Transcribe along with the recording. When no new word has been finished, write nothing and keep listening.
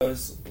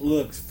Alice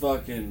looks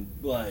fucking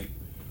like,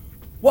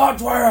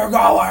 watch where you're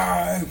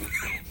going!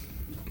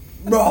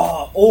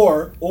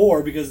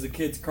 or because the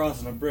kid's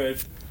crossing a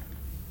bridge,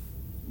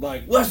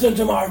 like, listen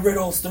to my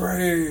riddles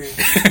 3!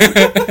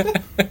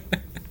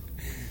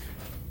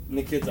 And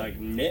the kid's like,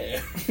 nah.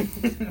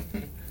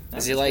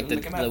 Is he like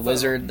the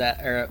wizard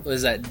that, or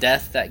was that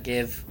Death that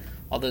gave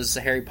all those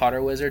Harry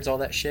Potter wizards all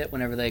that shit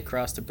whenever they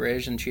crossed the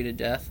bridge and cheated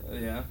Death?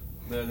 Yeah,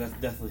 that's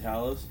Deathly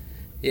Hallows.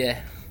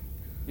 Yeah.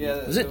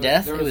 Yeah, was it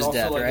Death? There it was also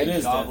Death, like right? a It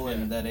is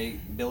goblin Death, yeah. that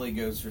ate Billy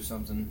Ghost or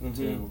something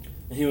too.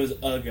 And he was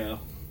Uggo.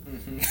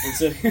 And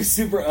so he was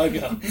super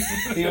Uggo.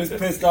 He was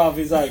pissed off.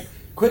 He's like,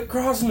 quit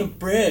crossing the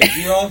bridge.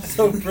 You're all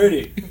so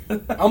pretty.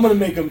 I'm going to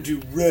make them do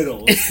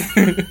riddles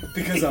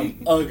because I'm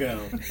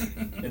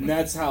Uggo. And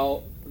that's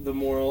how the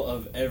moral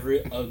of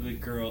every ugly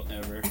girl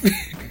ever.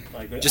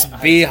 Like, Just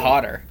be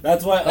hotter.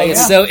 That's why. Like,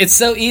 it's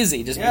so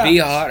easy. Just be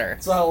hotter.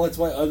 That's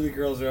why ugly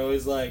girls are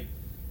always like,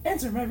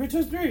 answer my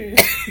richest dream.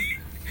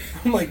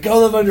 I'm like, go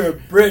live under a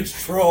bridge,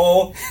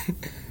 troll.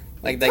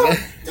 Like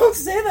don't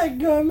say that,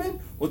 Gunman.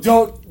 Well,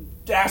 don't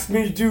ask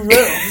me to do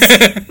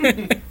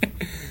riddles.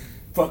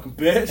 Fucking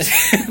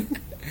bitch.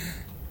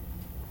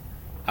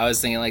 I was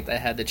thinking like they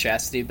had the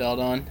chastity belt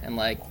on, and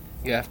like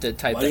you have to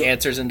type the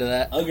answers into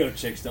that. Uggo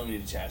chicks don't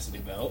need a chastity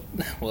belt.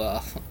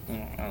 Well, I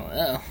don't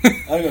know.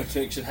 Uggo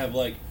chicks should have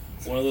like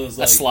one of those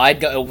like a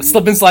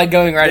slip and slide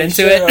going right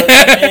into it.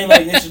 And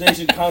like they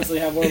should constantly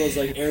have one of those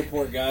like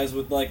airport guys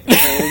with like the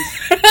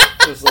phones,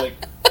 just like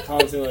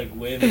constantly like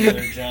waving to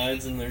their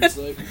giants, and they're just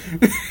like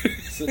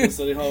sitting in the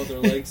study hall with their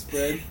legs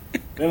spread.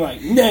 And I'm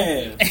like,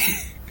 no,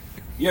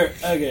 you're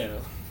Uggo.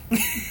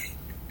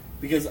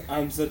 Because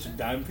I'm such a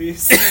dime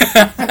piece.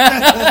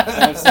 I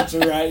have such a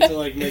right to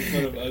like make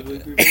fun of ugly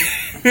people.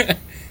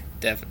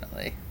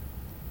 Definitely.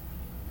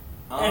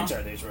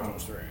 Answer these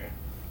riddles 3.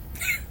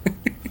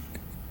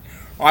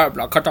 I am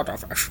not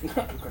fish.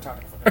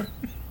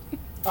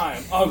 I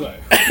am ugly.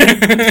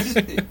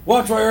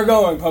 Watch where you're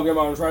going,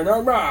 Pokemon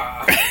trainer.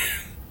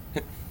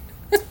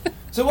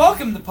 So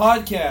welcome to the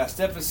podcast,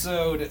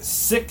 episode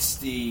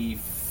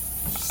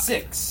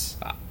 66.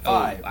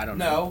 5. I don't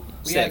know. know.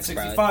 We had 6,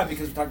 65 probably.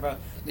 because we talked about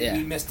Yeah.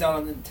 we missed out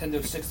on the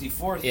Nintendo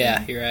 64 thing.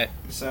 Yeah, you're right.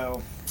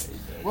 So,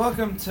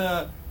 welcome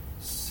to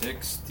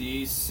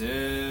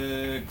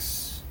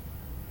 66.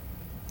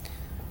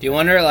 Do you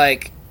wonder,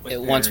 like, With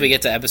once we Barry.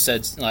 get to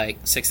episodes like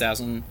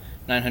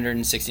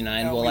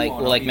 6,969, No, we'll we like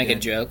won't. we'll like I'll be make a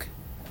dead. joke,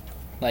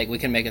 like we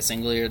can make a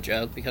singular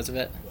joke because of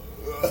it.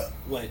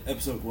 Wait,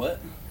 episode what?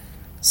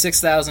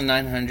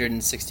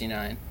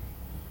 6,969.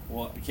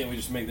 Well, can't we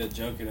just make that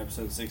joke in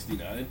episode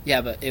 69? Yeah,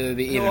 but it would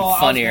be even Well, I was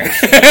funnier.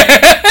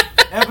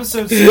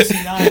 Episode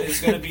 69 is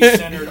going to be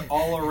centered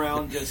all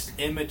around just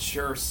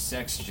immature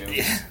sex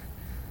jokes.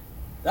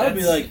 That would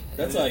be That's- like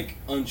that's like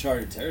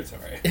uncharted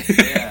territory.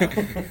 Yeah.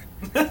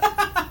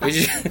 We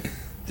should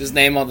just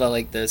name all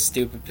the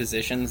stupid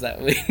positions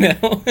that we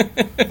know.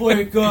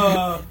 Like,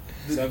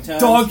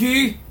 Sometimes,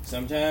 doggy, and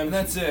sometimes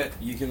that's it.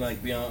 you can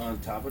like be on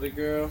top of the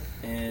girl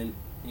and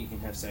you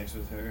can have sex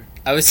with her.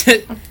 I was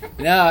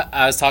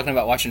talking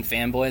about watching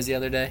Fanboys the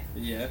other day.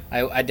 Yeah.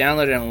 I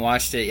downloaded it and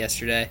watched it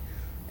yesterday,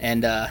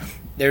 and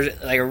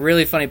there's like a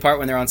really funny part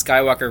when they're on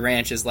Skywalker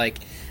Ranch is like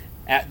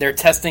they're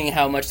testing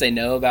how much they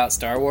know about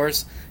Star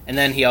Wars, and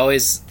then he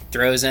always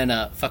throws in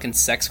a fucking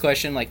sex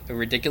question, like a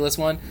ridiculous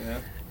one, Yeah.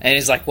 and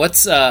he's like,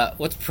 "What's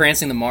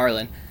prancing the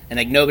Marlin?" And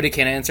like nobody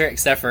can answer it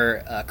except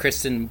for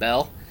Kristen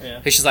Bell.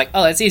 Yeah. She's like,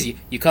 "Oh, that's easy.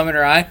 You come in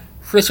her eye,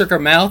 frisk her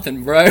mouth,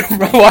 and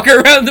walk her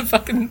around the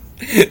fucking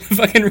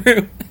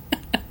room."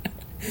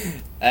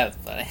 That's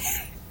funny.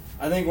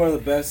 I think one of the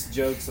best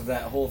jokes of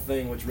that whole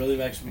thing, which really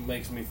makes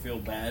me feel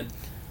bad,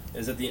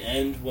 is at the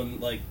end when,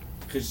 like,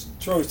 because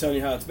Troy was telling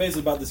you how it's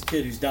basically about this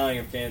kid who's dying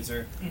of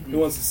cancer who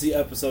wants to see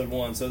episode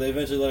 1, so they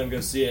eventually let him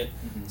go see it.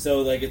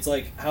 So, like, it's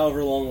like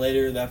however long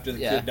later after the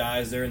kid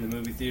dies, they're in the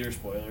movie theater,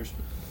 spoilers.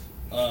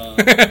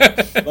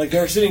 Like,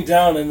 they're sitting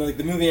down and, like,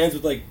 the movie ends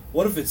with, like,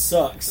 what if it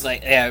sucks?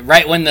 Like, yeah,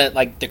 right when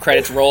the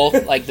credits roll,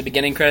 like the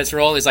beginning credits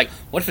roll, he's like,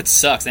 "What if it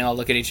sucks?" They all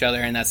look at each other,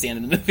 and that's the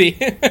end of the movie.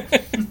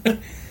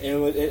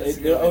 And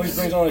it always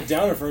brings on a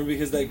downer for him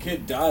because that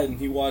kid died and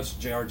he watched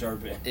Jar Jar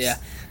Binks. Yeah,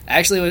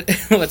 actually,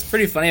 what's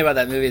pretty funny about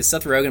that movie is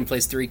Seth Rogen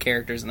plays 3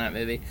 characters in that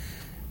movie.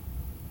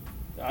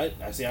 I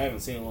see. I haven't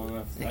seen it long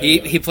enough.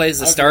 He plays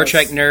the I've Star watched-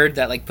 Trek nerd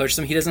that like pushes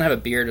him. He doesn't have a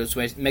beard,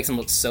 which makes him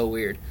look so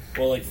weird.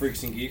 Well, like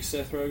Freaks and Geeks,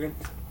 Seth Rogen.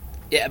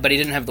 Yeah, but he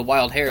didn't have the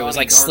wild hair. It was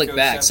Donnie like slick Darko,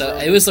 back, Seth so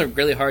Rogen. it was like,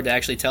 really hard to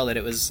actually tell that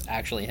it was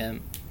actually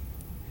him.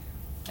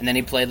 And then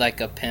he played like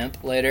a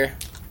pimp later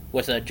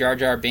with a Jar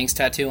Jar Binks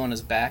tattoo on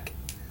his back.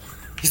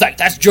 He's like,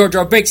 "That's Jar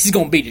Jar Binks. He's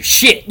gonna be the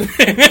shit."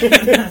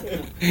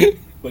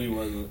 But he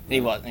wasn't.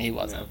 He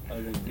wasn't. No, I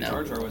didn't. No.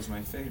 Jar Jar was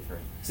my favorite.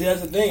 See, that's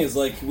the thing is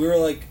like we were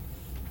like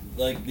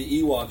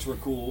the Ewoks were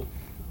cool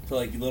to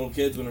like little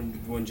kids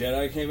when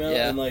Jedi came out,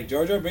 Yeah. and like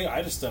Jar Jar Binks,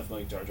 I just stuffed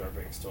like Jar Jar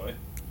Binks toy.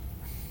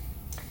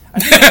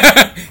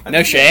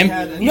 No shame.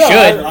 You No,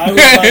 should. I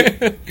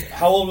was like,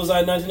 how old was I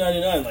in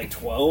 1999? Like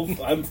 12.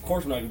 Of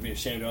course, I'm not gonna be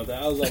ashamed about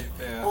that. I was like,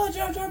 Yeah. oh,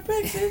 Jar Jar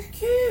Binks is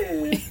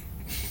cute.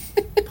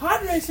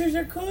 Pod racers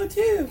are cool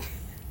too.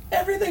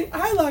 Everything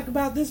I like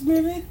about this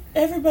movie,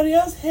 everybody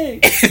else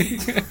hates.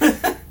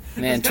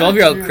 Man,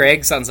 12-year-old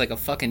Craig sounds like a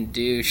fucking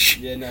douche.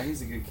 Yeah, no,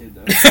 he's a good kid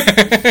though.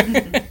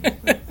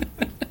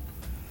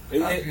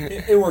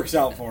 It works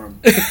out for him.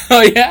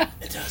 Oh yeah?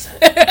 It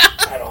doesn't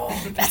at all.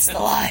 That's the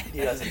lie. He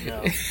doesn't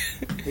know.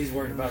 He's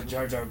worried about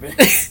Jar Jar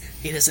Binks.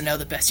 He doesn't know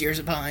the best years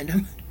are behind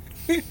him.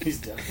 He's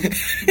done. He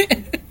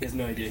has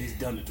no idea. He's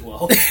done at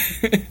 12.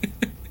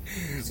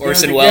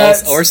 Orson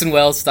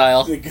Welles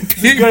style.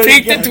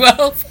 Peaked at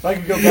 12. If I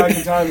could go back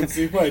in time and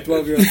see my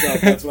 12-year-old self,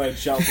 that's why I'd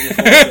shout from the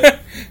pulpit.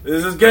 This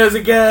is as good as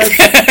it gets.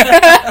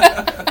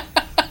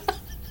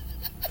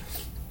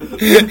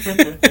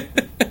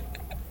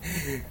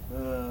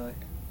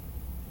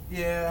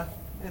 Yeah,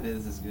 it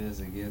is as good as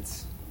it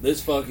gets.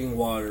 This fucking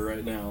water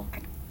right now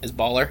Is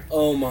baller.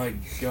 Oh my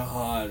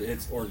god,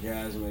 it's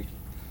orgasmic.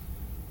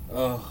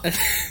 Oh,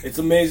 it's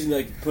amazing,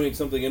 like, putting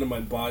something into my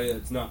body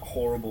that's not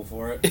horrible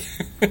for it.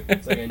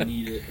 It's like I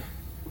need it.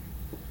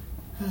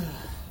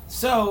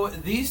 So,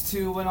 these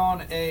two went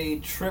on a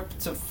trip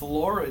to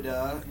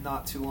Florida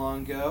not too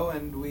long ago,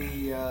 and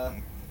we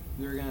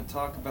were going to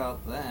talk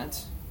about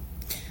that.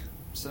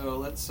 So,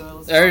 let's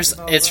talk about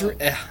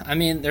that. I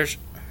mean, there's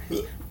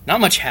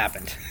not much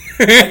happened.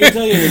 I can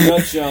tell you in a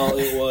nutshell,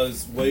 it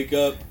was wake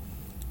up,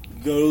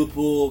 go to the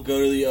pool,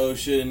 go to the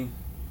ocean,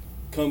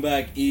 come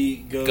back,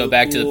 eat, go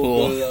back to the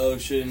pool, go to the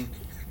ocean,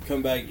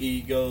 come back,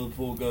 eat, go to the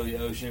pool, go to the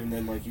ocean, and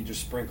then like you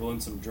just sprinkle in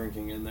some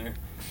drinking in there.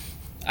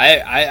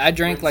 I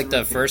drank like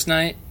the first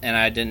night, and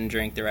I didn't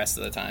drink the rest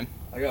of the time.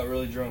 I got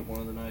really drunk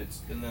one of the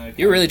nights, and then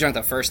You were really drunk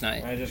the first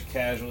night. I just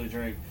casually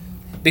drank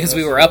because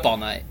we were up all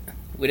night.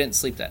 We didn't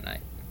sleep that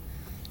night.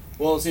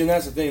 Well, see, and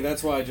that's the thing.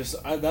 That's why I just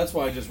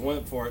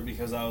went for it,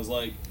 because I was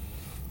like,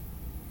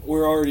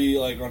 we're already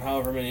like on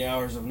however many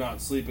hours of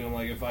not sleeping. I'm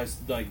like, if I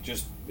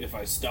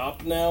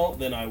stop now,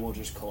 then I will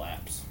just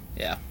collapse.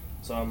 Yeah.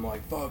 So I'm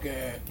like, fuck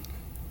it.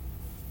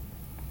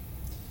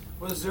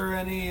 Was there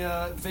any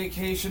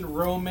vacation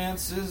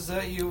romances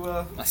that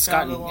you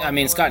Scott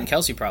and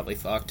Kelsey probably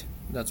fucked.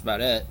 That's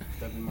about it.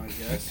 That'd be my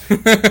guess.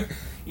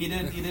 You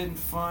didn't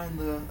find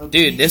the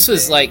dude. This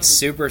was like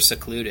super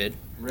secluded.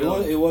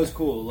 Really? It was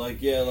cool.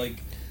 Like, yeah, like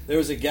there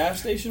was a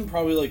gas station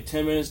probably like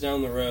 10 minutes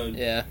down the road.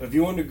 Yeah. But if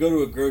you wanted to go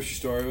to a grocery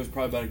store, it was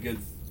probably about a good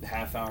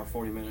half hour,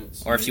 40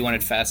 minutes. Or if you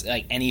wanted fast,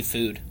 like any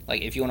food,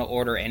 like if you want to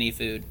order any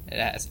food, it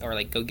has, or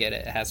like go get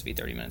it, it has to be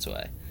 30 minutes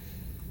away.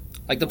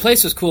 Like the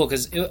place was cool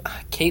because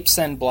Cape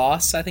San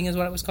Blas, I think is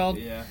what it was called.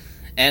 Yeah.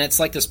 And it's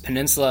like this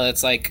peninsula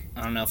that's like,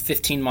 I don't know,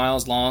 15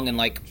 miles long and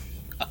like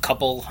a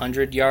couple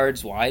 100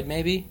 yards wide,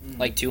 maybe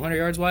like 200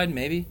 yards wide,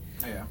 maybe.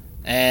 Yeah.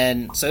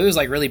 And so it was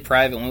like really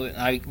private. When we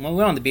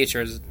went on the beach,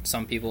 there was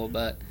some people,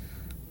 but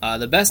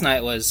the best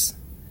night was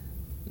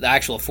the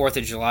actual 4th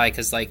of July,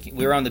 because like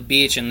we were on the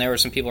beach and there were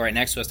some people right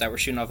next to us that were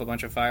shooting off a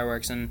bunch of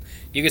fireworks, and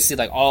you could see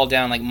like all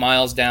down, like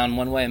miles down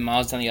one way and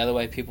miles down the other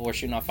way, people were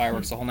shooting off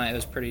fireworks the whole night. It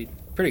was pretty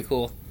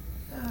cool.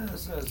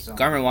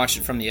 Garmin watched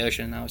it from the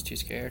ocean. I was too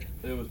scared.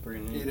 It was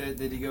pretty neat.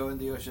 Did he go in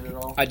the ocean at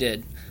all? I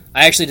did.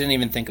 I actually didn't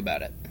even think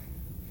about it.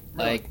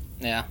 Really? Like,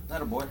 yeah.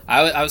 Not a boy.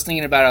 I was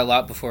thinking about it a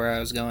lot before I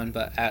was going,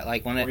 but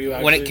when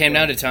it came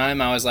down to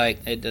time, I was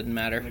like, it didn't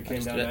matter. When it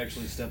came down to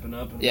actually stepping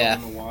up and Yeah.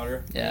 going in the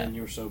water, Yeah. and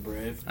you were so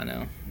brave. I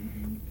know.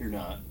 You're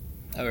not.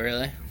 Oh,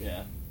 really?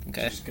 Yeah.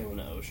 Okay. Just go in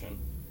the ocean.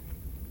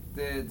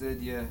 Did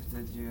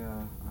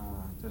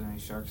any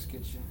sharks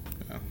get you?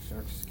 No. Any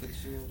sharks get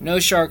you? No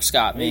sharks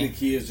got I mean, me. the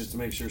key is just to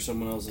make sure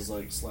someone else is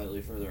like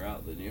slightly further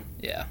out than you.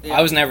 Yeah. Yeah.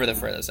 I was never the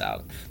furthest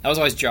out. That was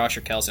always Josh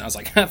or Kelsey, and I was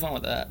like, have fun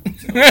with that.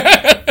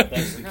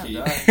 That's the key.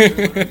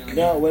 Die.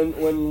 No,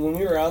 when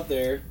we were out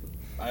there,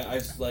 I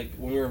like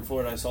when we were in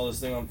Florida, I saw this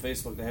thing on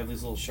Facebook. They have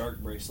these little shark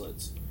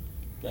bracelets.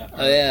 That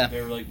Oh, yeah.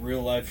 They were like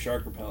real life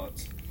shark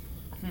repellents.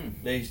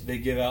 They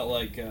give out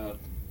like a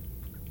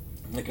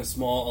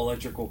small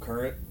electrical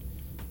current,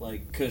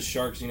 like because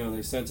sharks,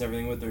 they sense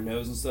everything with their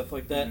nose and stuff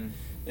like that.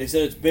 They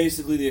said it's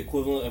basically the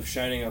equivalent of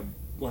shining a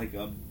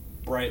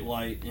bright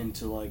light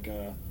into like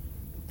a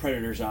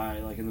predator's eye,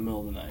 like in the middle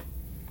of the night.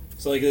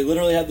 So like they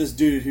literally had this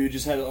dude who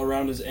just had it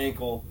around his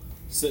ankle,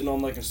 sitting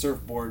on like a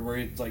surfboard where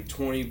he's like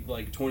 20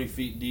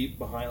 feet deep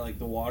behind like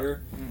the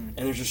water, and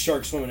there's just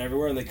sharks swimming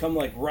everywhere, and they come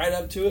like right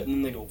up to it, and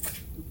then they go,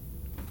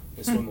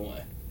 they swim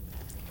away.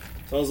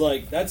 So I was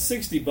like, that's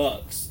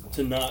 $60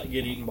 to not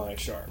get eaten by a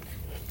shark.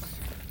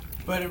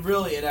 But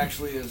it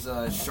actually is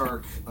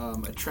shark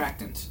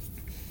attractant.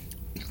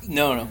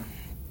 No.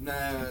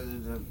 Nah,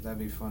 that'd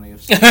be funny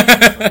if. Hey,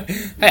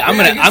 I'm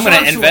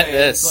gonna invent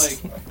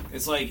this.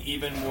 It's like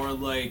even more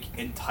like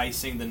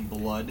enticing than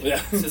blood.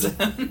 Yeah. To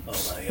them.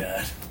 Oh my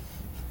god.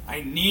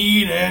 I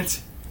need it.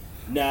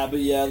 Nah, but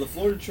yeah, the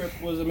Florida trip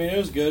was, it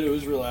was good. It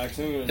was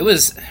relaxing. It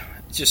was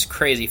just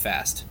crazy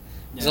fast.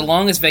 It was the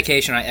longest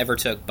vacation I ever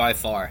took by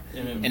far,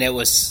 and it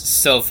was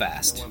so It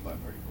fast. went by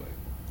pretty quick.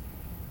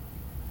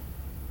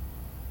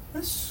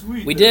 That's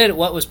sweet. We did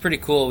what was pretty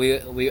cool.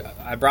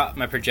 I brought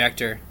my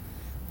projector,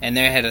 and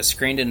they had a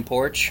screened-in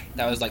porch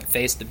that was like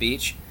faced the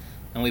beach,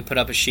 and we put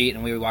up a sheet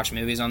and we would watch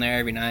movies on there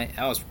every night.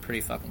 That was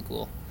pretty fucking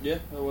cool. Yeah,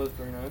 that was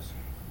pretty nice.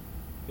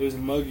 It was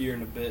muggier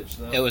than a bitch,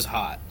 though. It was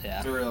hot,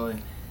 yeah. Really?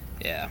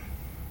 Yeah.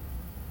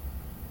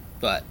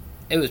 But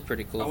it was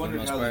pretty cool I for the wondered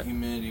most how part. the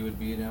humidity would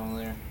be down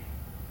there.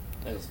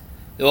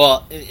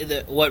 Well,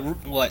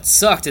 what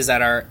sucked is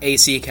that our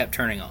AC kept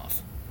turning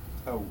off.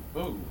 Oh.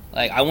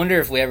 Like, I wonder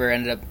if we ever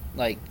ended up,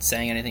 like,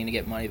 saying anything to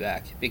get money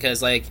back.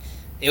 Because, like,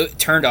 it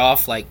turned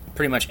off, like,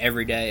 pretty much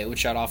every day. It would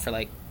shut off for,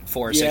 like,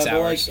 4 or 6 but,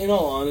 hours. like, in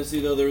all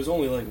honesty, though, there was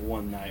only, like,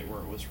 one night where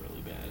it was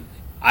really bad.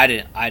 I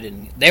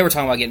didn't. They were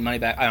talking about getting money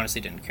back. I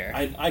honestly didn't care.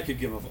 I could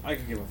give a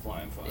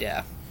flying fuck.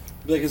 Yeah.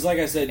 Because, like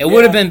I said, It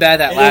would have been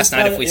bad that last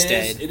night if we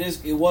stayed.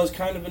 It was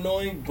kind of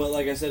annoying, but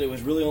like I said, it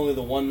was really only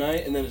the one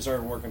night, and then it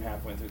started working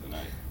halfway through the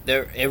night.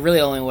 It really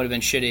only would have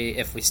been shitty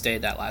if we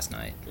stayed that last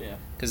night. Yeah.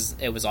 Because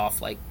it was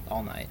off, like,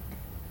 all night.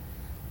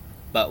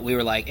 But we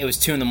were like, it was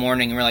 2 a.m,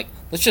 and we were like,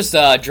 let's just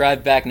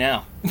drive back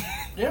now.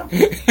 Yeah.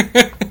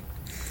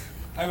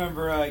 I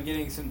remember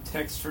getting some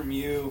text from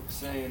you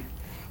saying,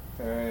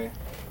 "Hey,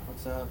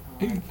 what's up?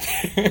 I'm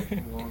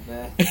going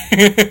back."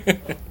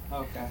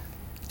 Okay.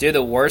 Dude,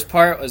 the worst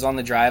part was on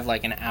the drive,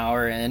 like, an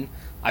hour in.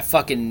 I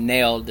fucking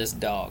nailed this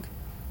dog.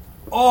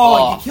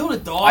 Oh, you killed a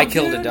dog? I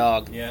killed a dude?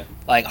 dog. Yeah.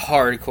 Like,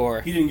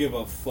 hardcore. He didn't give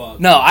a fuck.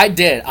 No, I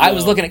did. I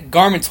was No. looking at...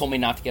 Garmin told me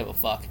not to give a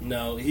fuck.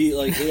 No, he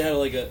had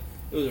it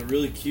was a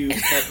really cute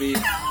puppy.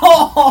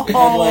 Oh. It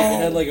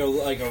had like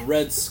a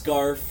red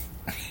scarf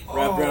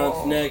wrapped around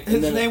its neck. And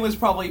His then name was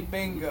probably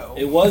Bingo.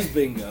 It was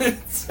Bingo.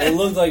 It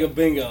looked like a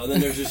bingo. And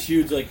then there's this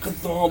huge, like,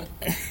 thump.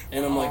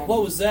 And I'm like,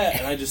 what was that?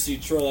 And I just see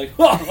Troy, like,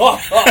 ha, ha,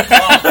 ha,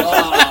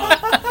 ha,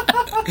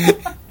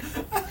 ha.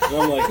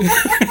 And I'm like,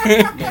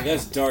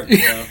 that's dark, bro.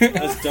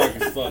 That's dark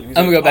as fuck. I'm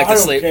gonna go back to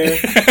sleep. Care.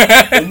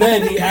 And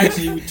then he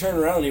actually turned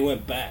around and he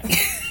went back.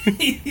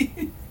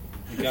 He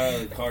got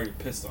out of the car and he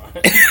pissed on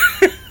it.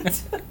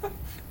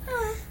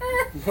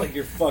 I'm like,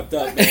 you're fucked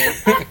up, man.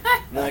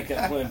 Then I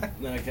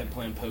kept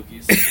playing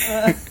pokies.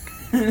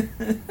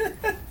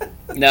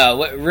 No,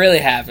 what really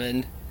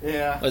happened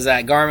Yeah. was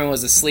that Garmin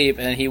was asleep,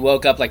 and he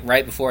woke up, like,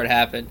 right before it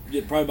happened.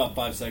 Yeah, probably about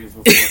 5 seconds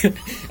before.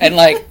 And,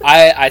 like,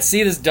 I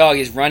see this dog,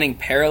 he's running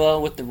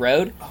parallel with the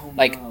road, Oh,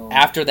 like, no.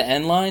 after the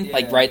end line, Yeah.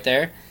 like, right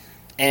there.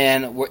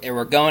 And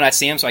we're going, I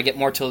see him, so I get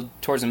more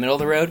towards the middle of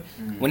the road.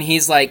 Mm. When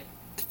he's, like,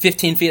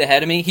 15 feet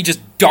ahead of me, he just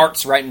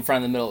darts right in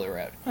front of the middle of the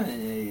road. What an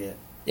idiot.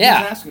 Yeah.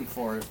 He was asking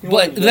for it.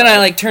 But then I,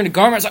 like, turned to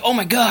Garmin, I was like, oh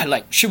my god,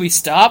 like, should we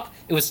stop?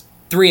 It was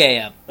 3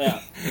 a.m. Yeah.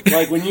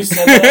 Like, when you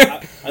said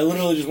that, I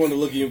literally just wanted to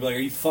look at you and be like, are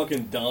you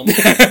fucking dumb?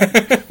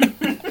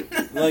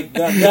 Like,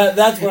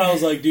 that's when I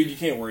was like, dude, you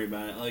can't worry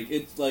about it. Like,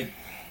 it's like,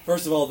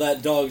 first of all,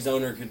 that dog's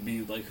owner could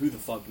be like, who the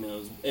fuck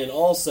knows? And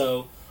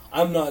also,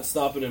 I'm not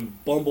stopping in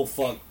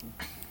bumblefuck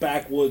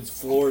backwoods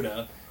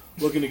Florida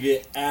looking to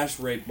get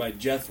ass raped by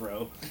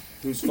Jethro,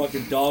 whose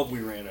fucking dog we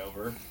ran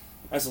over.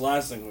 That's the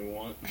last thing we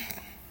want.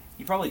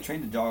 You probably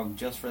trained a dog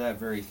just for that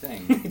very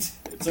thing.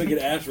 So I can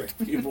ass rape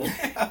people.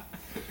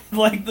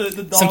 Like the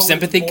dog. Some was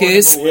sympathy born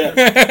kiss? of a whip.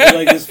 Yeah.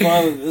 Like,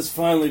 this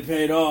finally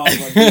paid off.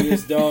 Like, doing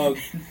this dog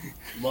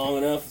long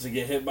enough to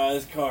get hit by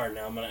this car.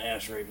 Now I'm going to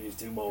ass rape these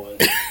two boys.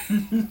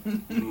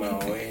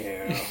 Oh,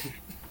 yeah.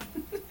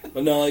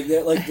 But no,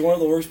 like one of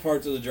the worst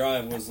parts of the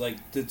drive was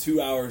like the 2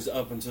 hours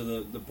up into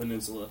the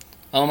peninsula.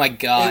 Oh my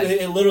god.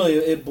 It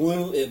literally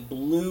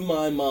blew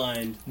my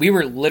mind. We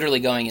were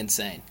literally going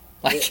insane.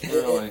 Like,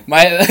 Really?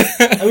 my...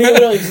 I mean,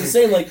 no, it's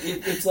insane. Like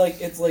it's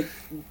like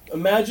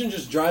imagine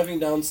just driving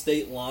down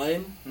state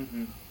line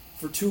Mm-hmm.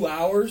 for 2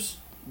 hours,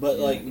 but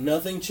Yeah. like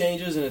nothing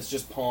changes and it's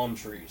just palm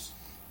trees.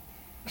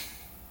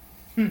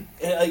 And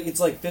like, it's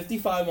like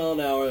 55 mile an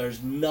hour.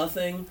 There's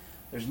nothing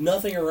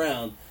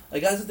around.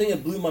 Like, that's the thing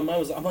that blew my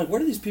mind. I'm like, where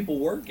do these people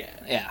work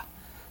at? Yeah.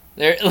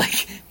 There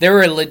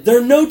were... There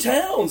are no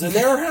towns and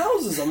there are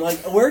houses. I'm like,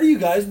 where do you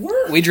guys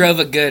work? We drove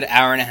a good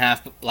hour and a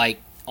half,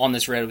 like, on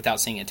this road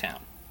without seeing a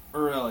town.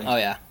 Really? Oh,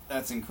 yeah.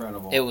 That's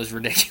incredible. It was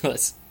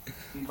ridiculous.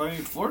 I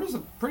mean, Florida's a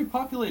pretty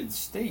populated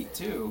state,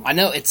 too. I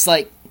know, it's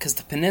like... Because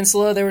the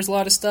peninsula, there was a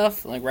lot of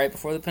stuff, like, right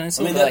before the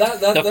peninsula. I mean,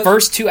 but, like, the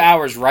first 2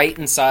 hours right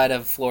inside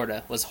of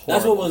Florida was horrible.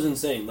 That's what was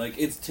insane. Like,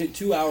 it's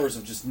 2 hours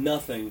of just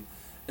nothing,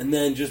 and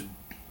then just,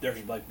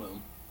 there's like,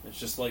 boom. It's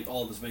just like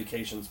all this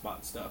vacation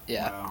spot stuff.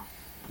 Yeah. Wow.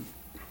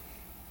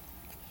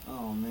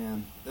 Oh,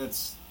 man.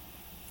 That's...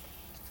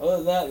 Other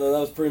than that, though,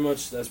 that's pretty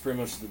much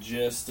the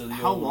gist of the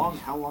How old-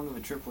 long of a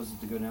trip was it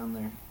to go down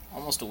there?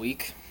 Almost a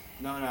week.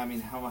 No, I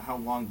mean, how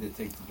long did it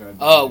take to drive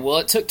down Oh, there? well,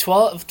 it took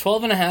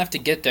 12 and a half to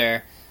get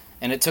there,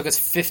 and it took us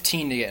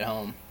 15 to get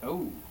home.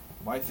 Oh,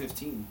 why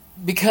 15?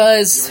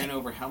 Because... You ran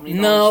over how many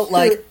No, dollars?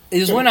 like, it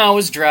was when I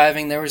was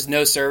driving, there was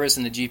no service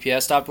and the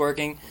GPS stopped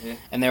working, Yeah.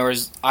 and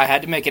I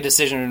had to make a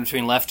decision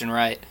between left and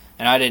right,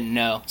 and I didn't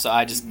know, so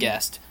I just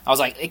guessed. I was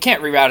like, it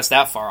can't reroute us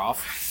that far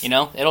off, you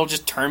know? It'll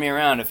just turn me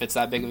around if it's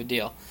that big of a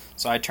deal.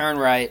 So I turn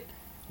right,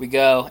 we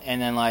go,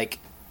 and then, like,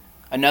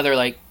 another,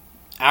 like,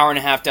 hour and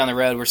a half down the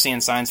road, we're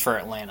seeing signs for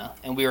Atlanta,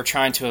 and we were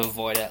trying to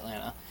avoid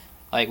Atlanta.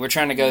 Like, we're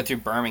trying to go through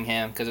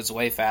Birmingham, because it's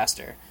way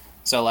faster.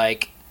 So,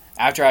 like,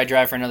 after I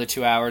drive for another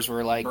 2 hours,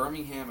 we're like...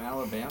 Birmingham,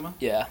 Alabama?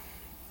 Yeah.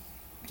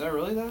 Is that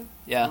really that?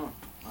 Yeah. Oh,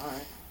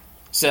 alright.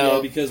 So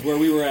yeah, because where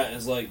we were at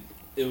is like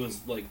it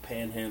was like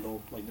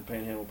Panhandle, like the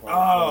Panhandle part.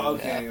 Oh,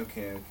 okay.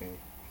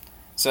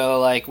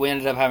 So, like, we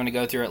ended up having to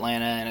go through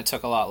Atlanta, and it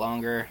took a lot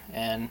longer,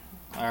 and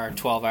our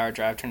 12-hour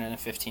drive turned into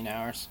 15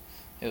 hours.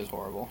 It was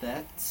horrible.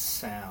 That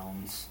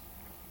sounds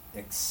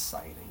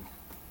exciting.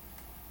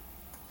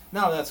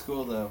 No, that's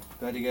cool, though.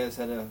 Glad you guys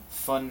had a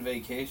fun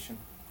vacation.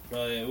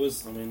 Yeah, it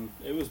was. I mean,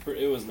 it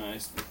was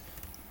nice.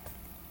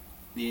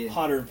 Yeah.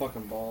 Hotter than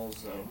fucking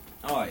balls, though.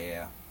 Oh,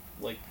 yeah.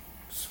 Like,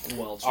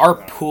 squelch. Our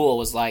pool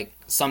was, like,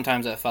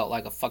 sometimes it felt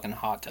like a fucking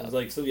hot It tub. was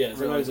like, so yeah,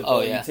 sometimes it Oh,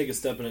 like yeah. you take a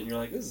step in it and you're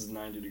like, this is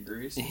 90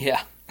 degrees.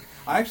 Yeah.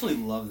 I actually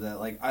love that.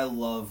 Like, I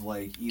love,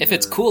 like, either... If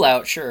it's cool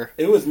out, sure.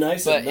 It was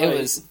nice But at night. it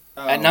was...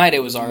 At night, it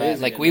was alright.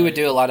 amazing Like, at we would night.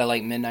 do a lot of,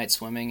 like, midnight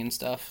swimming and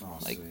stuff. Oh,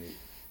 Like, sweet.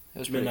 it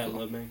was pretty Midnight cool.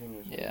 lovemaking.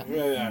 Or Yeah.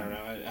 something. I don't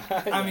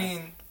know. I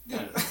mean...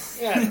 yeah,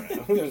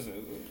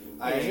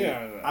 I don't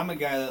know. I'm a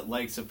guy that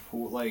likes a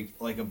pool,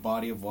 like a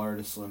body of water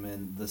to swim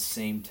in the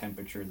same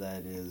temperature that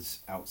it is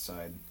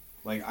outside.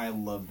 Like, I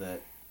love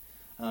that.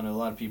 I don't know, a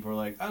lot of people are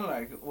like, I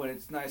like when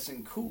it's nice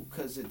and cool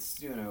because it's,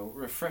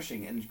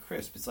 refreshing and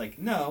crisp. It's like,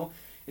 no,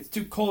 it's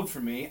too cold for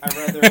me. I'd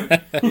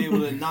rather be able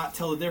to not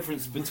tell the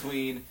difference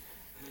between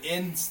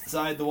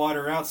inside the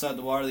water or outside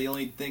the water. The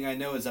only thing I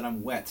know is that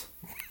I'm wet.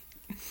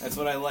 That's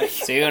what I like.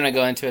 So you want to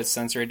go into a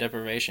sensory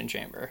deprivation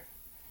chamber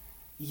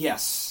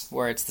Yes.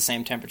 where it's the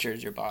same temperature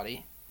as your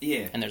body,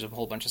 Yeah. and there's a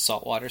whole bunch of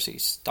salt water, so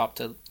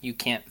you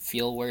can't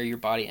feel where your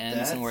body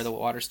ends and where the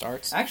water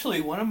starts.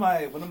 Actually, one of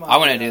my I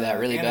wanna do that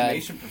really bad.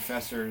 animation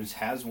professors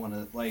has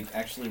one that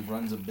actually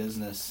runs a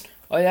business.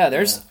 Oh yeah,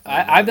 there's.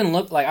 Yeah.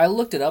 I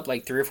looked it up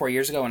like 3 or 4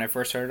 years ago when I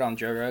first heard it on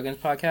Joe Rogan's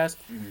podcast,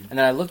 and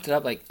then I looked it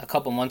up like a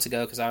couple months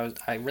ago because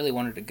I really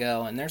wanted to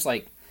go, and there's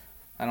like,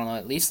 I don't know,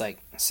 at least like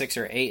 6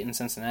 or 8 in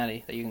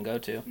Cincinnati that you can go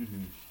to.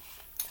 Mm-hmm.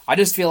 I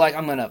just feel like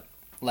I'm gonna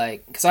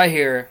because I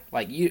hear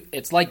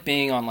it's like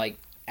being on like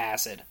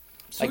acid.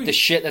 Like the Sweet.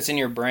 shit that's in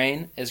your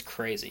brain is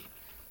crazy.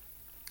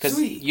 Because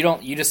Sweet.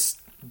 you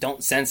just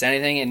don't sense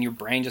anything and your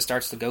brain just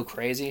starts to go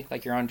crazy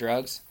like you're on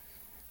drugs.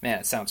 Man,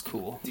 it sounds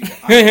cool. Dude,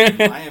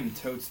 I am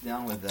totes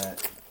down with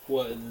that.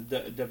 What, the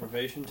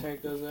deprivation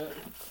tank does that?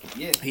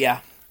 Yeah. Yeah.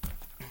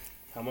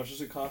 How much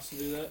does it cost to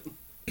do that?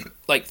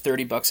 Like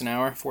 $30 an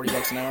hour,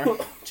 $40 an hour.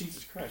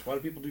 Jesus Christ, why do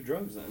people do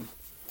drugs then?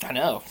 I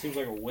know. Seems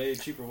like a way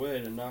cheaper way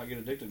to not get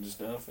addicted to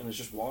stuff, and it's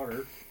just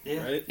water,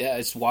 Yeah. right? Yeah,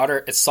 it's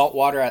water. It's salt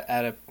water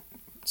at a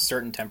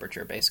certain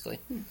temperature, basically.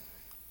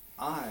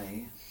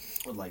 I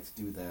would like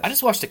to do that. I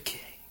just watched a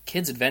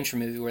kids' adventure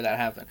movie where that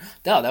happened.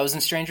 No, that was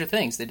in Stranger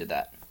Things. They did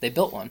that. They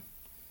built one.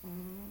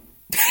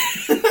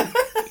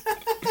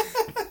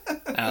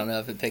 I don't know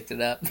if it picked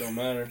it up. Don't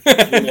matter.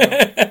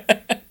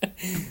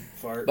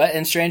 Fart. But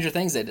in Stranger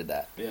Things, they did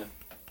that. Yeah.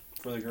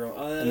 For the girl.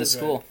 Oh, In the that's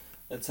school. right.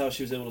 That's how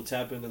she was able to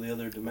tap into the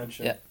other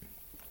dimension. Yeah.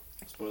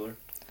 Spoiler.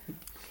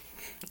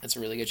 It's a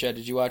really good show.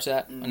 Did you watch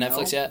that on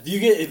Netflix yet?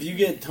 If you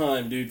get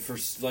time, dude, for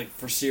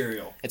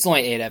Serial, It's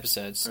only 8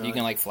 episodes. Really? You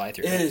can fly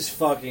through it it. is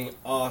fucking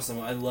awesome.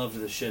 I loved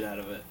the shit out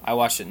of it. I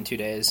watched it in 2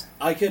 days.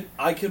 I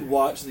could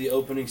watch the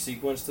opening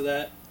sequence to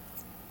that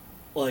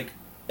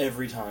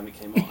every time it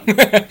came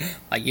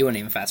on. You wouldn't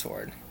even fast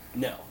forward.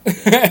 No.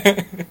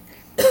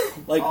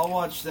 I'll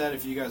watch that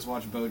if you guys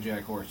watch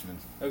BoJack Horseman.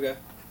 Okay.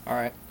 All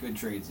right. Good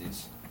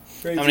tradesies.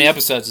 How many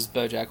episodes is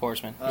BoJack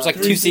Horseman? There's 3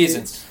 2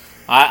 seasons.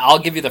 I'll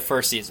give you the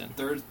first season.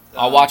 Third.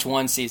 I'll watch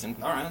 1 season.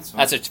 All right, that's fine.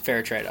 That's a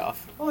fair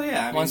trade-off. Well,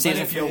 yeah. I mean, one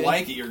season but if you for you.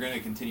 like it, you're going to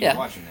continue Yeah.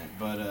 watching it.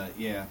 But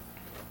yeah.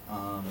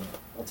 I'll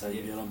tell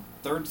you, get them.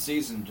 Third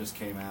season just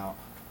came out.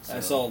 So, I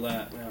saw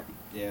that. Yeah.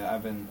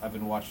 Yeah, I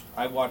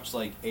watched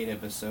 8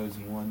 episodes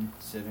in one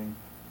sitting.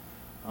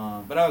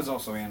 But I was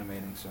also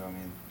animating, so I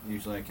mean,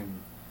 usually I can.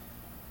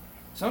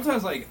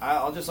 Sometimes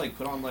I'll just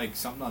put on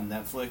something on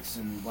Netflix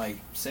and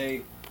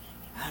say,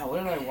 what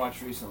did I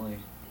watch recently?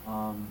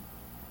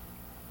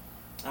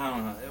 I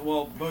don't know.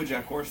 Well,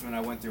 BoJack Horseman,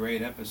 I went through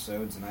 8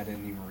 episodes and I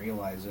didn't even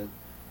realize it.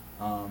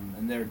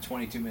 And they're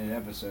 22-minute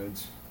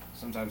episodes.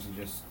 Sometimes you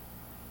just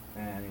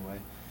anyway.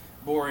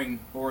 Boring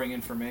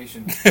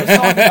information. Let's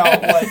talk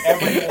about what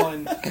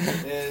everyone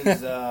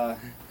is.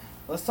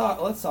 Let's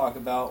talk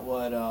about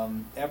what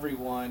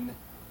everyone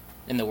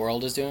In the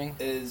world is doing?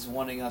 is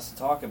wanting us to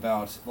talk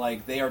about.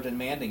 They are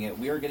demanding it.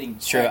 We are getting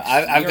texts. True. We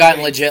I've are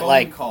gotten getting legit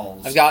phone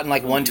calls. I've gotten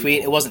from one tweet.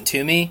 people. It wasn't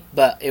to me,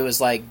 but it was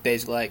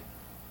basically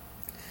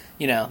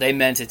they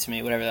meant it to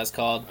me, whatever that's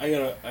called. I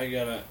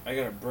got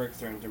a brick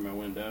thrown through my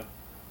window,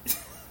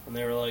 and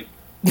they were like,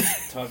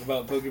 "Talk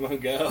about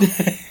Pokemon Go."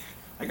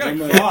 I got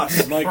a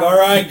cross. I'm like, all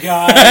right,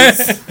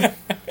 guys. I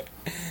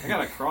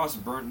got a cross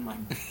burnt in my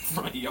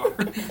front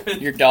yard.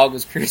 Your dog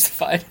was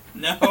crucified.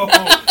 No. Shut up.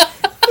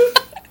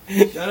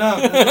 That's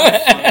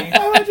not funny.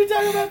 Why would you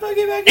talk about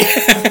Pokemon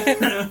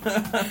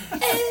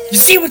Go? You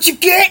see what you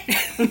get?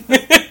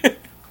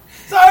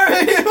 Sorry,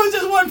 it was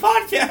just one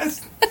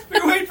podcast. We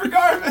were waiting for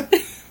Garvin.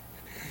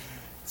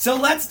 So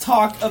let's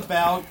talk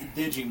about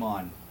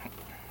Digimon.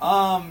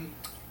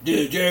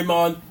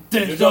 Digimon,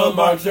 digital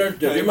monsters,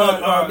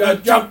 Digimon are the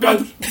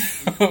champions.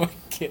 Oh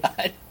my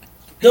god.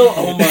 No,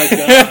 oh my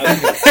god.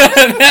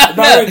 I'm not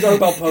going to talk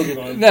about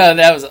Pokemon. No,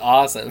 that was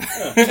awesome.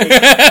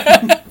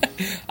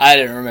 I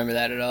didn't remember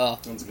that at all.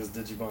 That's because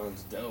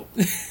Digimon's dope.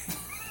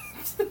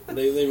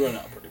 they run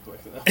out pretty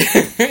quick though.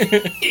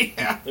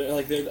 Yeah.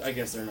 I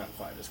guess they're not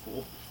quite as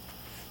cool.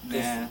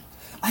 Nah.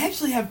 I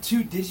actually have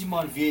 2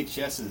 Digimon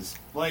VHSs.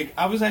 Like,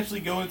 I was actually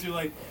going through,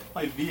 like,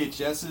 my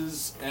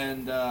VHSs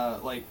and,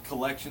 like,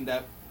 collection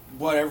that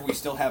whatever we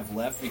still have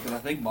left, because I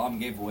think Mom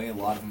gave away a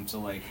lot of them to,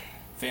 like,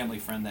 family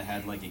friend that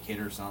had, like, a kid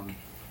or something.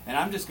 And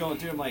I'm just going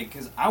through them, like,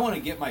 because I want to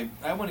get, like,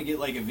 a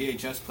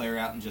VHS player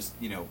out and just,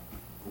 you know,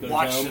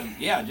 watch some,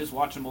 just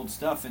watch some old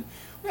stuff. And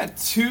we had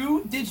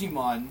 2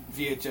 Digimon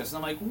VHS, and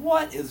I'm like,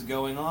 what is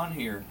going on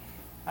here?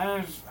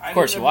 Of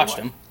course you watched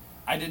them.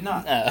 I did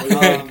not.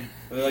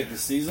 Were they like the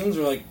seasons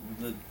or like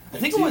the I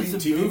think TV, it was the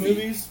TV movie.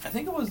 movies? I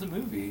think it was the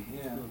movie,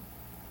 yeah.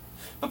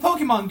 But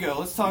Pokemon Go,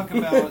 let's talk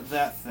about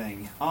that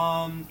thing.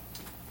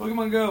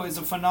 Pokemon Go is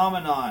a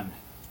phenomenon.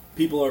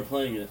 People are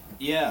playing it.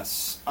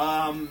 Yes.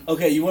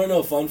 Okay, you want to know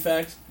a fun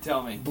fact?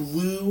 Tell me.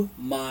 Blew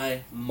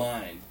my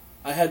mind.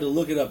 I had to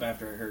look it up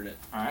after I heard it.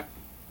 Alright.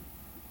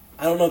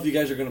 I don't know if you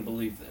guys are going to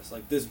believe this.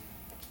 Like this.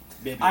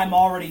 I'm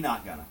already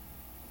not gonna.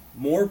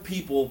 More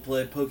people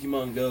play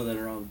Pokemon Go than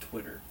are on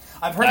Twitter.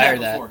 I've heard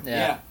that before.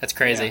 Yeah. That's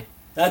crazy. Yeah.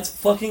 That's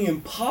fucking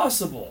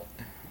impossible.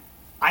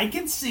 I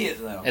can see it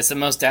though. It's the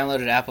most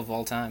downloaded app of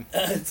all time.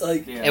 It's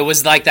like It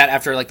was like that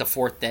after like the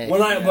 4th day.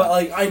 but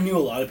I knew a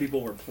lot of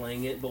people were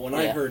playing it, but when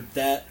I Yeah. heard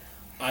that,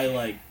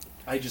 I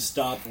just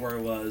stopped where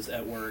I was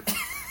at work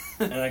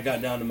and I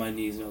got down to my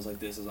knees and I was like,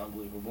 "This is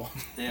unbelievable."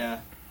 Yeah.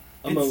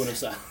 A moment of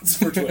silence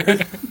for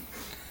Twitter.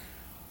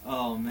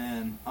 Oh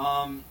man.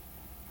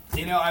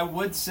 I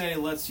would say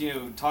let's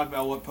talk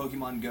about what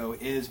Pokemon Go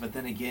is, but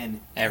then again,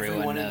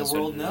 everyone in the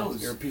world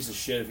knows. You're a piece of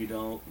shit if you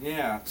don't.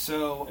 Yeah.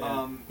 So,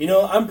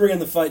 I'm bringing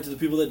the fight to the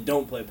people that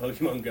don't play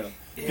Pokemon Go.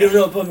 Yeah. If you don't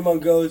know what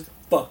Pokemon Go is,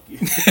 fuck you.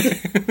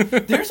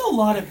 There's a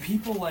lot of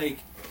people a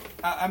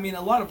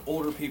lot of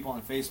older people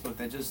on Facebook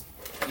that just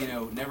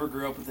never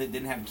grew up with it,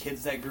 didn't have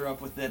kids that grew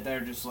up with it. They're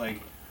just like,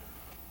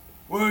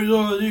 where's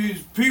all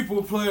these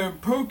people playing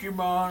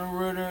Pokemon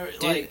or whatever?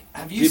 Like,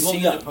 have you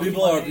seen the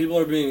Pokemon? People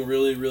are being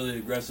really, really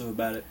aggressive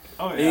about it.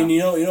 Oh yeah. And you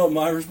know what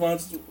my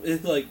response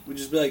is? Like, would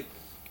just be like,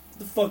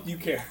 "The fuck do you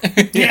care?"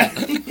 Yeah.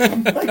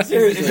 Like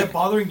seriously, Is it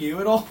bothering you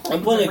at all?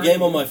 I'm playing a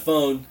game on my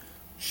phone.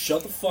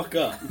 Shut the fuck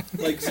up.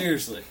 Like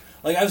seriously.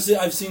 Like I've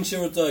seen shit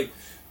where it's like,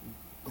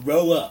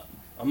 grow up.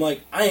 I'm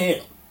like, I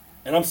am,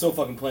 and I'm still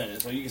fucking playing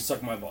it. So you can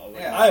suck my ball.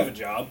 Like, Yeah. I have a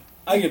job.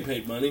 I get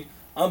paid money.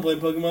 I'm playing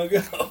Pokemon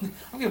Go.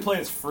 I'm gonna play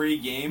this free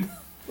game.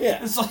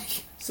 Yeah. It's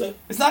like, So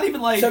it's not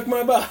even like, suck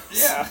my balls.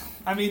 yeah.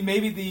 I mean,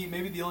 maybe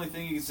the only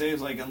thing you can say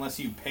is like, unless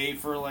you pay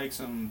for like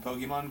some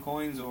Pokemon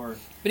coins or.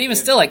 But even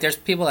still, like, there's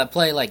people that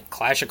play like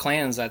Clash of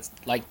Clans. That's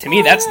like, to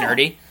me, that's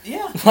nerdy.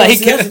 Yeah. Like,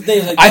 See, that's the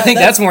thing, like, I think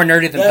that's more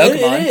nerdy than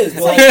Pokemon. It is.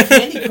 It's But like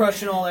Candy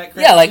Crush and all that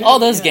crap. Yeah, like too. all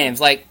those Yeah. games.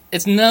 Like,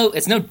 it's no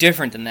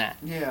different than that.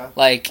 Yeah.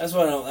 Like, That's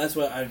what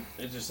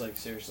it's just like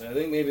seriously. I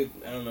think maybe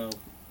I don't know.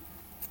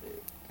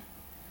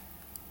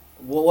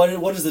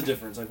 What is the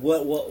difference? Like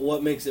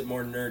what makes it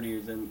more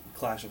nerdy than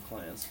Clash of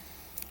Clans?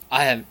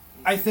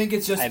 I think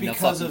it's just I have no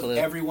because fucking of clue.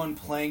 everyone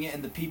playing it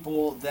and the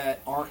people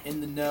that aren't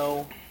in the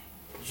know.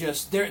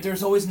 Just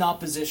there's always an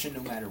opposition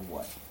no matter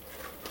what.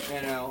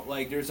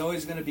 Like there's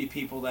always going to be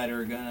people that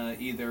are going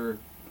to either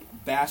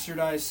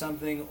bastardize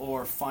something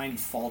or find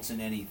faults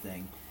in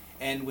anything.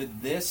 And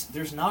with this,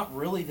 there's not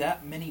really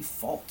that many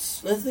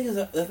faults, The thing is,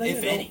 if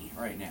any,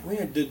 right now.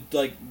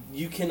 like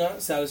you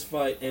cannot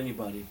satisfy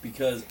anybody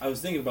because I was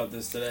thinking about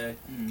this today.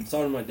 I was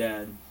talking to my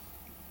dad.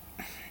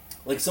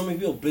 Like so many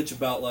people bitch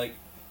about like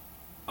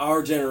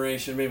our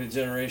generation, maybe the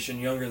generation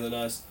younger than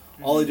us.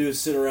 All they do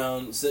is sit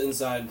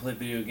inside and play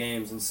video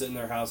games and sit in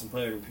their house and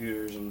play their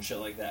computers and shit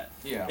like that.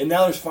 Yeah. And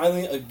now there's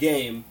finally a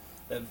game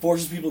that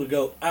forces people to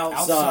go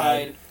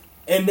outside.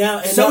 And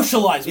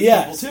socialize with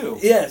people too.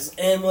 Yes,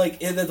 and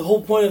the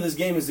whole point of this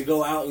game is to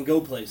go out and go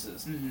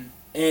places. Mm-hmm.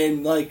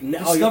 And like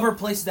now, Discover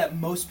places that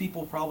most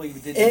people probably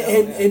didn't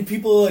know. and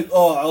people are like,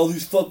 oh, all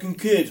these fucking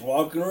kids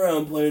walking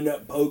around playing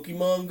that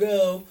Pokemon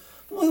Go.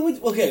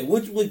 Okay,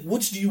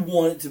 which do you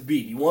want it to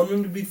be? Do you want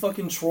them to be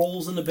fucking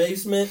trolls in the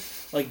basement,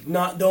 like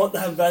don't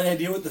have any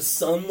idea what the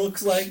sun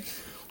looks like,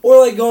 or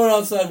like going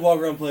outside,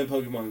 walking around playing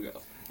Pokemon Go?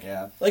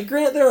 Yeah. Like,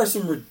 granted, there are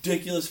some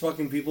ridiculous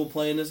fucking people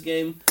playing this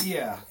game.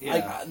 Yeah.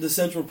 Like the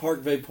Central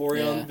Park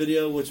Vaporeon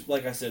video, which,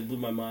 like I said, blew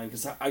my mind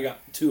because I got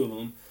 2 of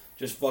them.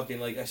 Just fucking,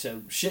 like I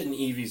said, shitting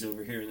Eevees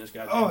over here in this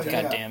goddamn town.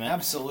 God damn it.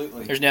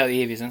 Absolutely. there's no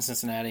Eevees in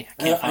Cincinnati.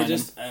 I can't find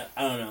them.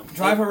 I don't know.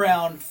 Drive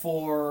around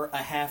for a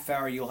half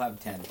hour, you'll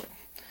have 10.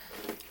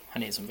 I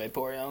need some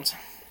Vaporeons.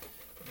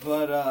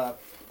 But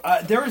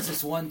there was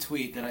this one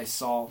tweet that I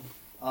saw.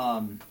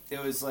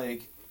 It was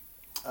like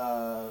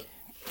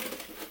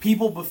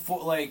people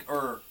before, like,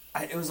 or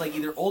it was like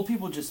either old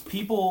people, just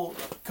people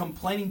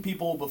complaining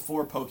people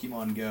before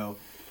Pokemon Go.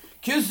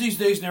 Kids these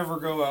days never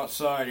go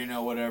outside,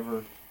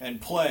 whatever, and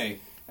play.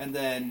 And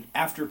then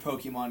after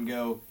Pokemon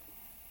Go,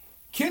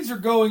 kids are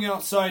going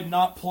outside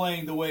not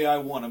playing the way I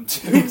want them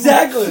to.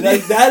 Exactly.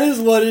 That is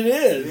what it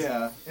is.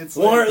 Yeah. It's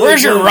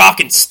where's your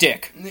rocking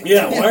stick?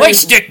 Yeah. Play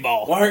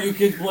stickball. Why aren't you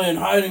kids playing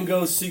hide and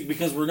go seek?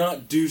 Because we're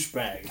not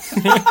douchebags.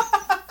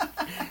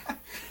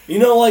 You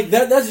know, like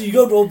that's you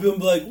go to old people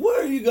and be like, why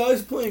are you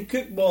guys playing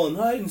kickball and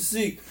hide and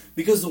seek?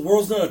 Because the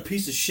world's not a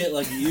piece of shit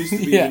like it used to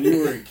be when you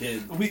were a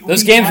kid.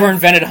 Those games were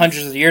invented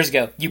hundreds of years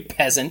ago, you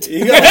peasant.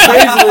 You know,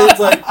 basically, it's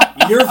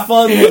like, your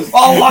fun was...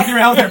 all walking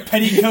around with their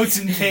petticoats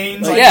and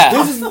canes. Like, yeah.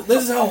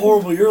 This is how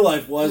horrible your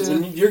life was,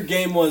 and your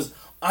game was,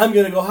 I'm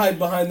going to go hide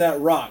behind that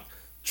rock.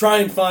 Try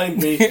and find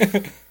me.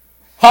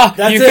 Ha!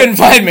 You couldn't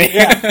find me.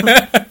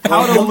 Yeah.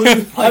 How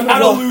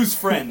to lose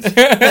friends.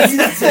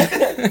 That's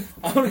it.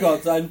 I'm going to go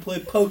outside and play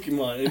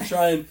Pokemon and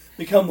try and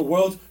become the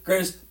world's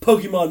greatest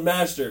Pokemon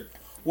master.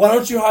 Why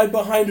don't you hide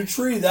behind a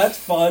tree? That's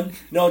fun.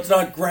 No, it's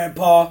not,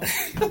 Grandpa.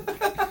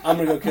 I'm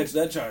going to go catch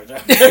that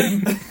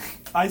Charizard.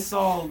 I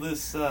saw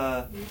this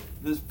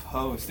this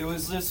post. It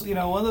was just, one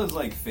of those,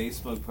 like,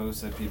 Facebook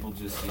posts that people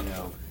just,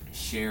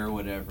 share or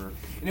whatever.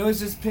 And it was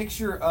this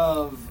picture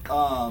of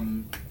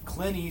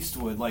Clint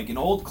Eastwood, like an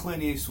old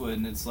Clint Eastwood,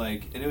 and it's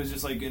like, and it was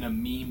just like in a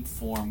meme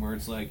form where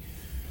it's like,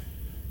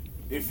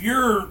 if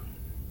you're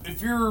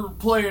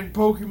playing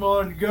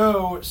Pokemon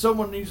Go,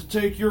 someone needs to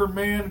take your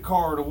man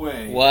card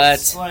away. What?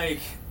 It's like,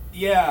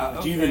 yeah.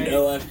 Do you even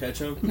know Ash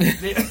Ketchum?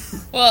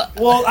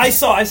 Well, I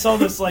saw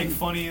this like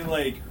funny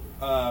like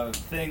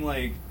thing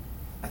like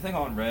I think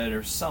on Reddit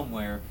or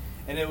somewhere,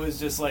 and it was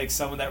just like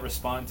someone that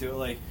responded to it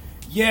like,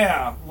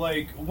 yeah,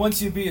 like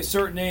once you be a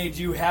certain age,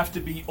 you have to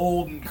be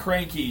old and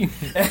cranky,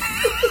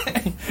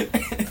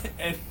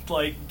 and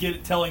like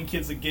telling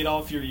kids to get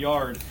off your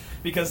yard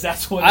because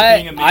that's what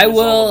being a man is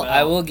all about.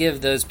 I will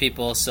give those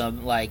people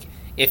some like.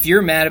 If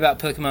you're mad about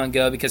Pokemon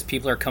Go because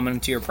people are coming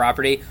to your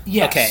property,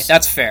 yes. Okay,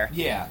 that's fair.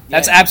 Yeah.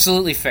 That's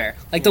absolutely fair.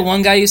 Like the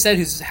one guy you said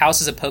whose house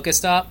is a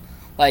Pokestop,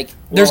 like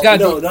there's got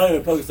no, not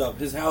even a Pokestop.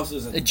 His house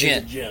is a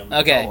gym.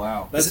 Okay. Oh,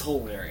 wow. That's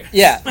hilarious.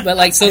 Yeah, but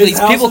like so these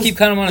people keep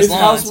coming on his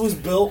lawns. His house was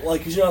built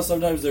like, because you know how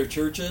sometimes they're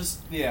churches?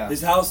 Yeah.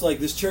 His house, like,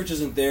 this church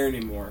isn't there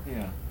anymore.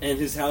 Yeah. And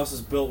his house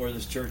is built where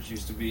this church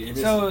used to be. And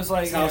so it was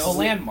like a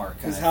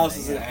landmark. His house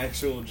is an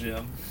actual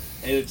gym.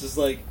 And it's just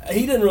like,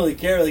 he didn't really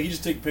care. Like, he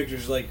just took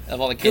pictures, like, of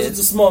all the because kids.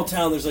 it's a small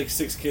town, there's like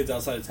 6 kids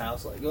outside his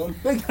house. Like,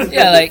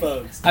 yeah, like,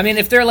 I mean,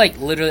 if they're like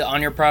literally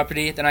on your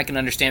property, then I can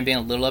understand being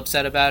a little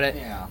upset about it.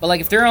 Yeah. But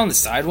like, if they're on the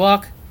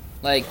sidewalk,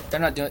 like,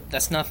 they're not doing,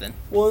 that's nothing.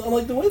 Well,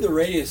 like, the way the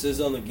radius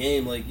is on the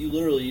game, like, you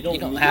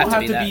don't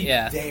have to be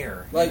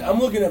there. Like,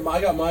 I'm looking at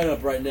I got mine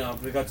up right now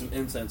because I got some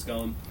incense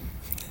going.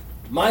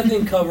 My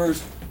thing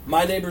covers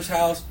my neighbor's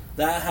house,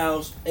 and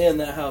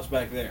that house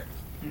back there.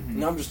 Mm-hmm.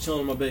 And I'm just chilling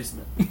in my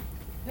basement.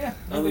 Yeah,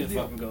 I don't need to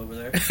fucking go over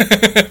there.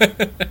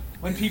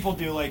 When people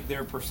do like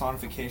their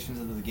personifications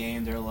of the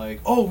game, they're like,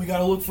 "Oh, we got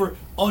to look for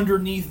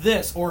underneath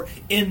this or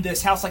in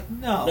this house." Like,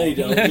 no, you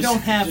don't. You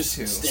don't have just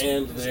to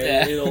stand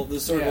there. Yeah.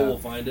 The circle will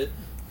find it.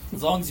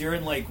 As long as you're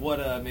in like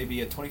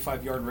maybe a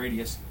 25-yard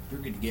radius,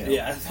 you're good to go.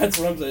 Yeah, that's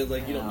what I'm saying.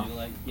 Like, you don't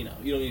need to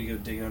you don't need to go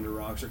digging under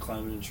rocks or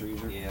climbing in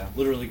trees or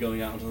literally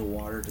going out into the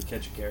water to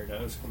catch a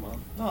Gyarados. Come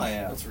on. Oh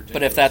yeah, that's ridiculous.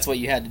 But if that's what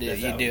you had to do,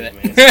 you'd do it.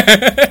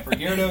 For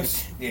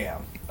Gyarados, yeah.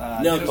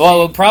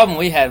 Well, the problem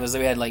we had was that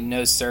we had like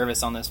no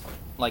service on this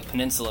like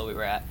peninsula we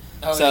were at.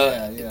 Oh, so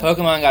yeah.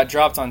 Pokemon got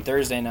dropped on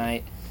Thursday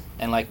night,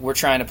 and like we're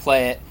trying to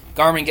play it.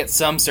 Garmin gets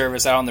some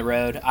service out on the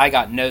road. I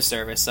got no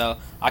service, so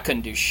I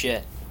couldn't do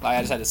shit. Like,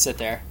 I just had to sit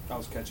there. I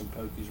was catching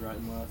Pokies right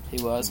and left.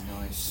 He was.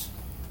 Nice.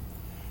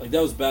 Like,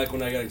 that was back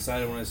when I got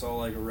excited when I saw,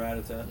 like, a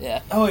Rattata.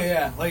 Yeah. Oh,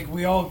 yeah. Like,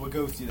 we all would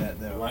go through that,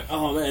 though. I'm like,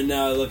 oh, man,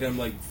 now I look at him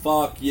like,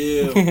 fuck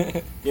you.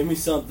 Give me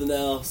something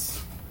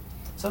else.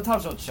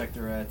 Sometimes I'll check the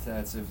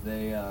Rattatas if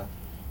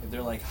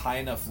they're, like, high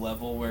enough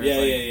level where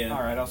it's like,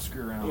 all right, I'll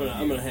screw around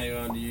I'm going to hang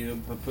on to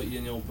you, but put you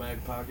in your old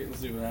back pocket and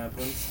see what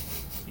happens.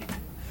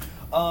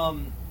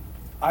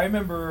 I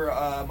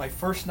remember my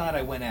first night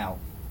I went out,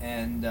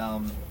 and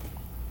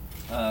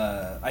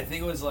I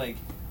think it was like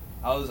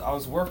I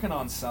was working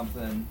on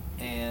something,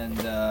 and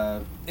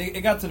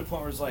it got to the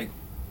point where it was like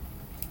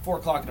 4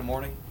 o'clock in the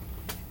morning,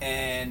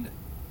 and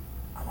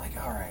I'm like,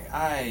 all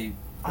right,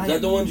 Is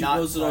that the ones you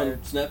posted on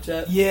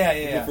Snapchat?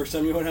 Yeah. The first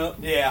time you went out?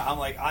 Yeah, I'm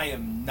like, I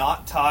am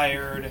not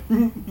tired.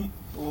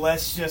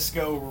 Let's just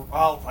go.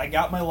 I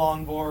got my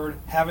longboard.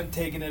 Haven't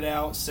taken it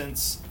out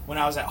since when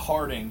I was at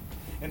Harding,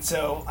 and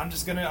so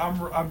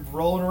I'm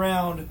rolling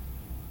around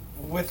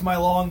with my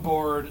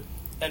longboard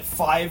at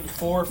 4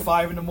 or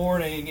 5 in the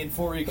morning in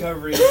Fort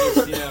Recovery,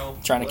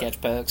 just, trying to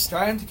catch pokes.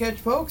 Trying to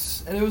catch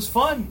pokes, and it was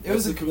fun.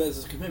 That's a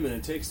commitment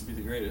it takes to be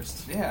the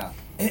greatest. Yeah,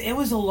 it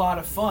was a lot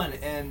of fun,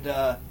 and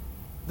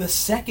the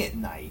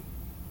second night,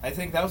 I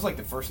think that was like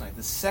the first night.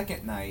 The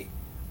second night,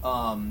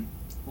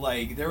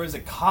 like there was a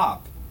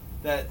cop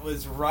that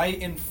was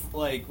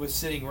was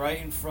sitting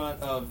right in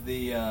front of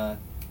the.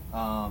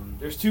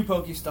 There's 2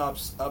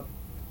 Pokestops up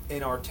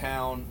in our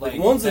town. Like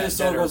one's the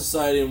Historical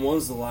Society and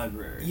one's the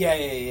library.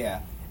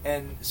 Yeah.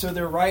 And so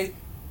they're right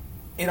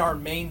in our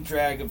main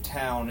drag of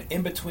town,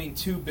 in between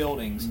 2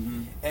 buildings.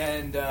 Mm-hmm.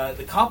 And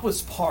the cop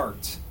was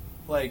parked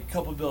like a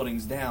couple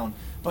buildings down,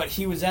 but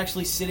he was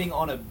actually sitting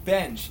on a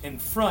bench in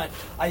front.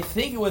 I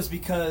think it was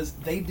because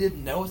they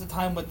didn't know at the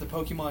time what the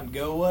Pokemon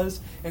Go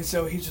was, and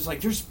so he's just like,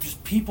 there's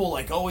just people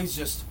like always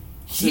just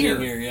here.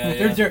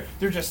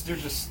 They're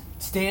just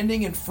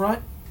standing in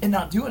front and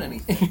not doing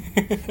anything.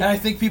 And I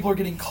think people are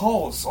getting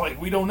calls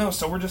like, we don't know,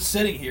 so we're just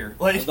sitting here.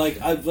 Like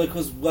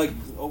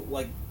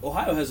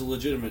Ohio has a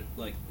legitimate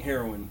like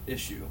heroin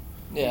issue.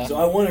 Yeah. So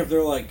I wonder if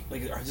they're like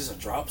is this a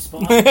drop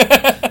spot?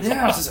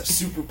 Yeah. Is this a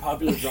super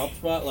popular drop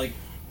spot? Like,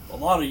 a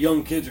lot of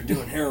young kids are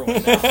doing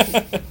heroin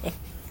now.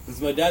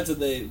 Because my dad said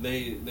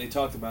they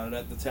talked about it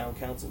at the town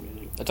council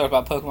meeting. They talked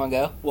about Pokemon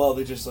Go? Well,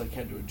 they just like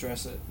had to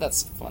address it.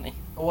 That's funny.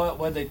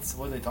 What they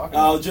talking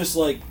about? Just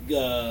like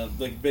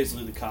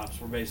basically the cops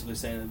were basically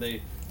saying that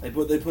they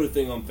put a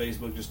thing on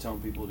Facebook just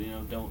telling people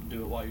don't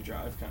do it while you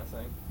drive kind of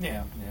thing.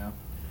 Yeah.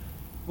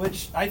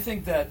 Which I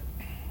think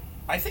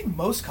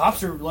most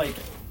cops are like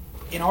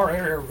in our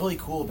area are really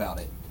cool about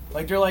it.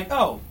 Like they're like,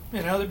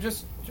 they're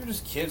just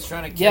kids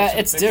trying to catch. Yeah,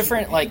 it's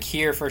different like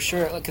here for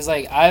sure. Because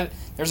like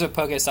there's a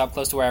Pokestop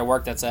close to where I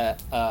work that's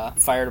at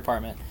fire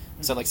department.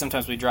 So like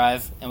sometimes we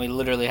drive and we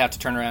literally have to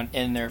turn around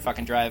in their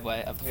fucking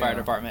driveway of the fire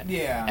department.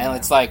 Yeah, and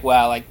it's like,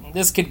 wow, like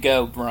this could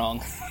go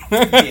wrong.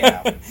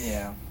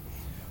 Yeah.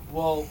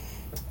 Well,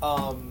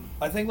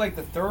 I think like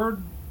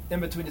in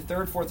between the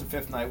third, fourth, and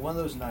fifth night, one of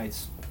those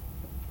nights,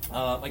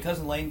 my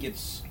cousin Lane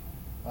gets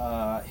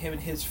him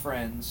and his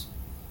friends,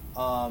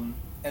 and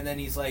then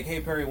he's like, "Hey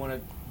Perry, want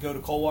to go to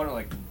Coldwater?"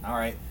 Like, all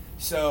right.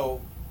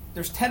 So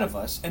there's 10 of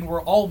us, and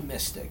we're all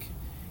Mystic.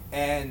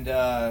 And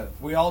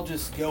we all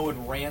just go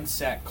and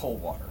ransack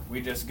Coldwater.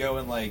 We just go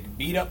and like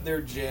beat up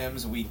their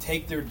gyms. We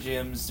take their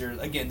gyms.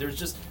 There's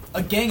just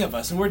a gang of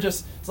us, and we're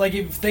just. It's like if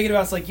you're thinking about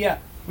it, it's like, yeah,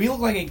 we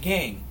look like a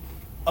gang.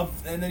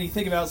 And then you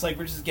think about it, it's like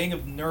we're just a gang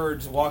of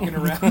nerds walking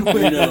around.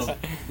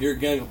 You're a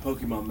gang of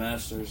Pokemon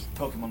Masters.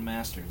 Pokemon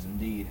Masters,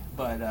 indeed.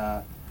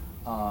 But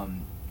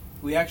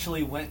we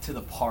actually went to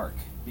the park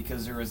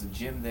because there was a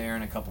gym there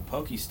and a couple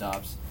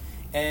Pokestops,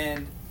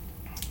 and.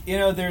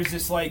 There's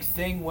this like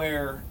thing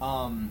where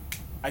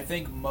I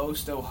think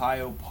most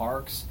Ohio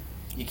parks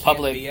you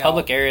can't be out.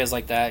 Public areas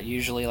like that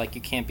usually like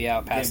you can't be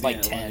out past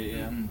like 10. Yeah.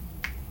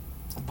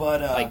 Mm-hmm.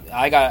 But like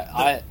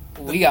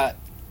we got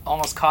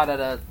almost caught at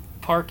a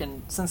park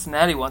in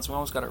Cincinnati once. We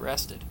almost got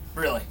arrested.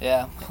 Really?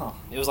 Yeah. Huh.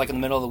 It was like in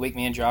the middle of the week.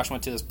 Me and Josh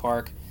went to this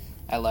park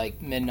at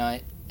like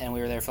midnight, and we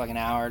were there for like an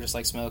hour, just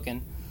like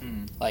smoking.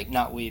 Like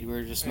not weed. We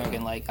were just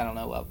smoking like I don't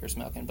know what we were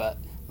smoking, but.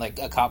 Like,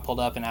 a cop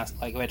pulled up and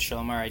asked, like, we had to show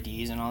them our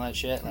IDs and all that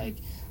shit. Like,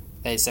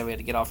 they said we had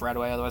to get off right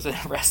away, otherwise they'd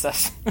arrest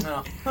us.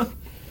 No.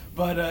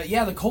 But,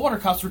 the Coldwater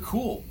cops were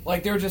cool.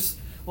 Like, they were just,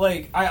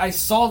 like, I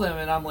saw them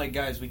and I'm like,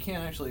 guys, we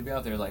can't actually be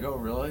out there. Like, oh,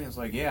 really? It's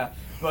like, yeah.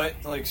 But,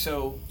 like,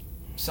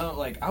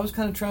 I was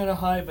kind of trying to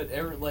hide, but,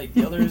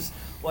 the others,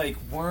 like,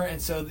 weren't.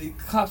 And so the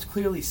cops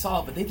clearly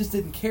saw it, but they just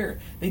didn't care.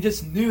 They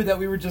just knew that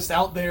we were just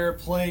out there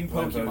playing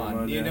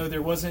Pokemon.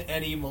 There wasn't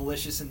any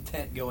malicious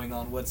intent going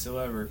on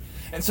whatsoever.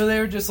 And so they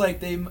were just like,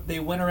 they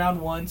went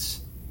around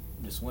once,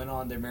 just went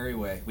on their merry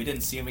way. We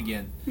didn't see them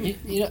again.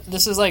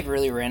 This is like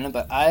really random,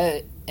 but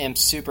I am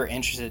super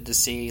interested to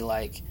see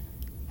like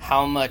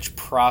how much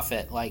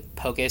profit like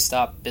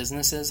Pokestop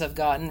businesses have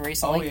gotten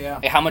recently. Oh yeah,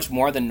 like, how much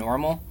more than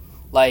normal.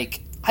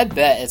 Like I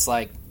bet it's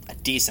like a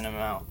decent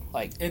amount.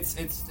 Like it's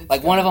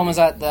like one of them was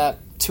at that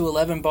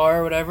 211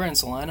 bar or whatever in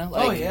Salina.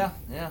 Like, oh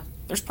yeah.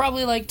 There's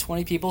probably like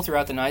 20 people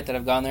throughout the night that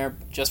have gone there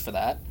just for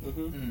that.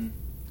 Mm-hmm.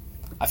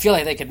 I feel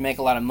like they could make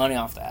a lot of money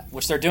off that,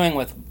 which they're doing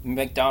with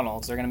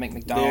McDonald's. They're going to make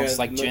McDonald's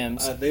like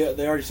gyms.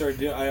 They already started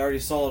doing. I already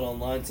saw it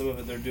online. Some of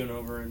it they're doing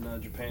over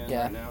in Japan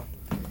right now.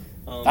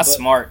 That's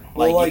smart.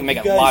 Like, you can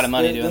make a lot of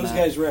money doing that. Those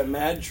guys were at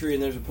Mad Tree,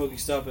 and there's a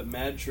Pokestop at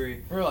Mad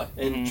Tree. Really?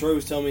 And Troy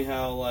was telling me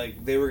how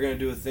like they were going to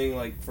do a thing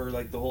like for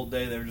like the whole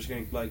day. They were just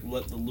going to like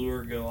let the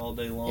lure go all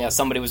day long. Yeah,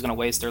 somebody was going to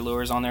waste their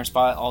lures on their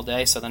spot all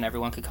day, so then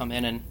everyone could come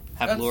in and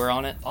have lure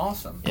on it.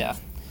 Awesome. Yeah.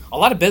 A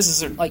lot of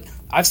businesses are like,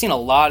 I've seen a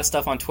lot of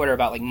stuff on Twitter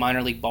about like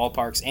minor league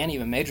ballparks and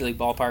even major league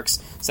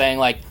ballparks saying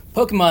like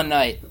Pokemon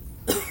night,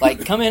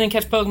 like come in and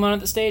catch Pokemon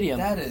at the stadium.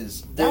 That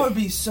would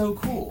be so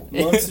cool.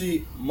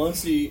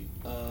 Muncie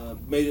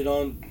made it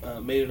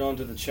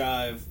onto the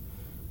Chive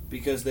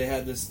because they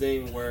had this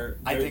thing where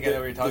I think I know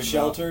what you're talking the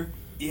shelter,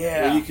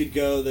 yeah, where you could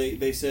go.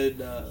 They said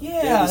that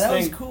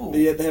was cool.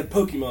 They have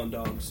Pokemon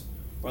dogs.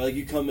 Or like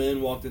you come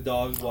in, walk the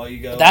dogs while you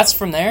go. That's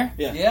from there?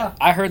 Yeah.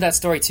 I heard that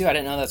story too. I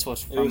didn't know that's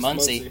what's from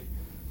Muncie.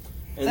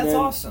 That's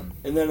awesome.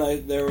 And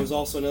then there was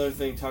also another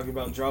thing talking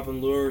about dropping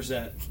lures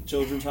at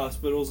children's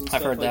hospitals and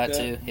stuff like that. I've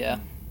heard that too,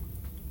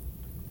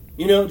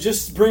 yeah.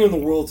 Just bringing the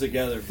world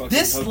together.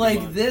 This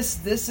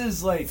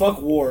is like...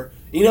 Fuck war.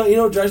 You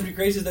know what drives me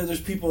crazy is that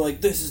there's people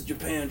like, this is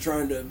Japan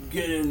trying to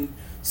get in,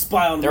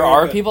 spy on There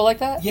America. are people like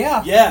that?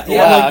 Yeah.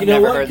 Wow, I've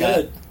never heard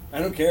Good. I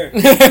don't care.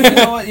 You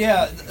know what?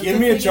 Yeah. Give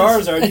me a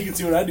Charizard. You can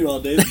see what I do all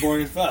day. It's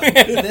boring as fuck.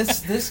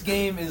 This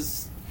game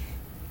is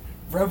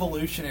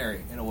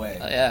revolutionary in a way.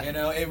 Yeah.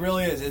 It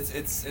really is.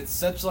 It's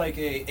such like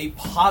a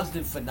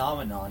positive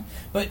phenomenon.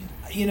 But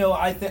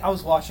I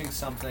was watching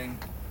something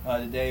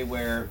today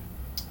where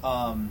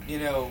You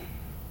know,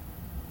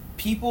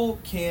 people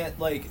can't,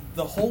 like,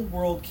 the whole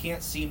world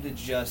can't seem to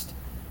just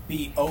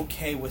be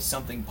okay with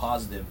something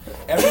positive.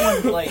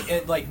 Everyone,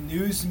 like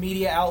news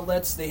media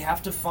outlets, they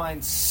have to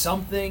find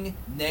something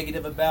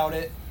negative about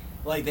it.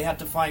 Like, they have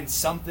to find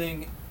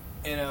something,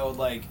 you know,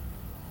 like,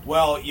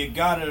 well, you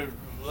gotta,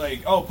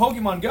 like, oh,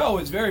 Pokemon Go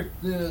is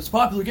it's a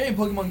popular game,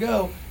 Pokemon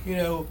Go, you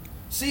know,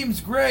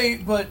 seems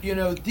great, but, you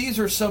know, these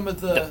are some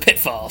of the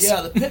pitfalls.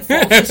 Yeah, the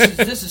pitfalls.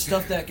 This is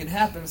stuff that can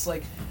happen. It's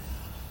like,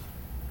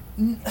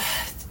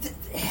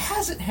 it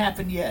hasn't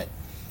happened yet.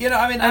 You know,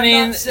 I'm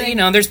not saying, you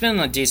know, there's been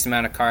a decent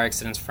amount of car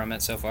accidents from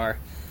it so far.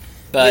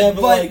 But,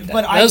 yeah,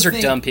 but those are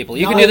dumb people.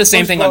 You can do the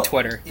same thing on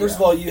Twitter. First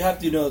of all, you have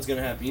to know it's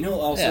going to happen. You know what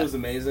also is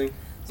amazing?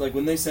 It's like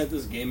when they sent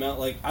this game out,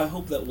 like, I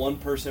hope that one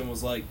person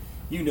was like,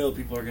 you know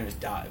people are going to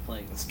die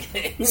playing this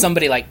game.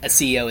 Somebody like a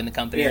CEO in the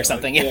company or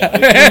something. Like,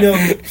 like, you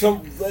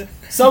know,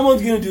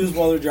 someone's going to do this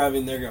while they're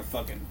driving, they're going to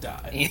fucking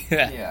die.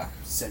 Yeah.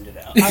 Send it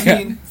out. I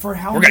mean, for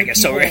how We're many gonna get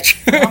people, so rich.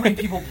 for how many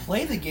people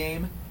play the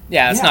game,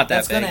 it's not that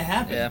that's big. going to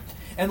happen. Yeah.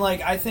 And,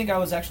 like, I think I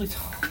was actually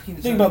talking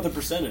to Think about the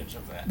percentage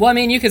of that. Well, I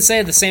mean, you could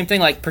say the same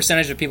thing, like,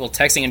 percentage of people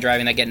texting and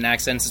driving that get in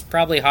accidents is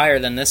probably higher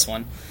than this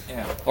one.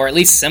 Yeah. Or at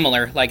least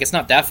similar. Like, it's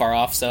not that far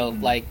off, so,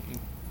 like,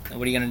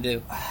 what are you going to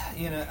do?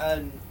 You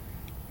know,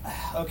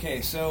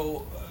 okay,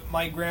 so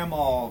my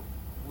grandma,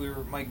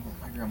 my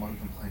grandma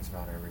complains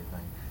about everything.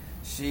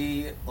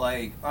 She,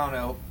 like, I don't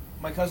know,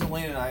 my cousin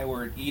Lane and I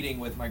were eating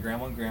with my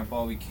grandma and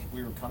grandpa. We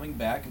were coming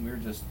back, and we were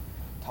just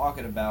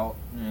talking about,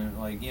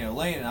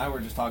 Lane and I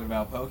were just talking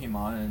about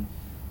Pokemon, and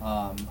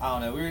I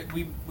don't know,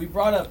 we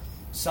brought up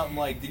something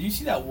like, did you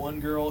see that one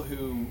girl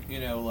who, you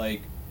know,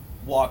 like,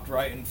 walked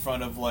right in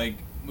front of, like,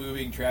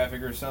 moving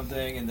traffic or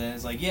something, and then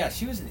it's like, yeah,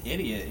 she was an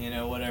idiot, you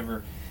know,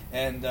 whatever.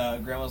 And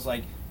grandma's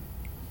like,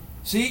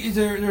 see,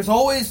 there's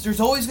always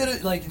gonna,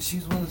 like,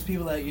 she's one of those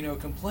people that, you know,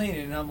 complain,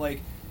 and I'm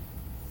like,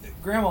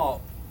 Grandma,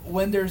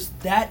 when there's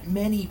that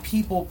many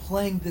people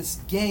playing this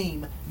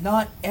game,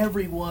 not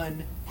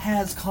everyone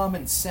has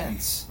common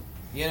sense,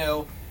 you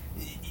know.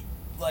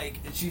 Like,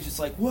 she's just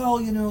like,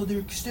 well, you know,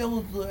 they're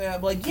still,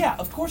 like, yeah,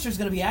 of course there's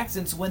going to be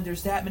accidents when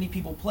there's that many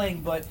people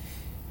playing, but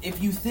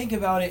if you think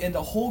about it in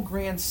the whole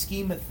grand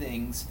scheme of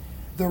things,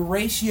 the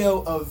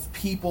ratio of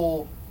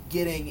people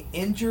getting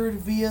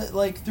injured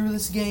through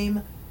this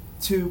game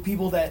to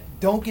people that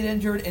don't get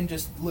injured and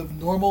just live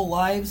normal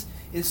lives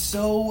is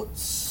so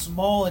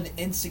small and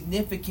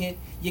insignificant,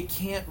 you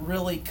can't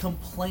really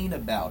complain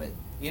about it.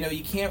 You know,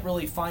 you can't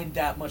really find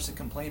that much to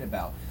complain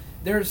about.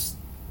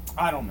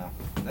 I don't know.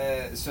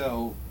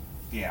 So,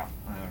 yeah.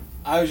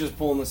 I was just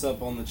pulling this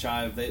up on the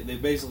Chive. They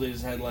basically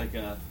just had like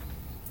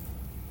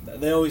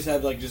they always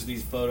have like just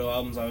these photo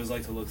albums. I always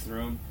like to look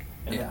through them.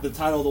 And the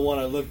title of the one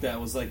I looked at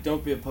was like,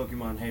 "Don't be a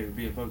Pokemon hater,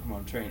 be a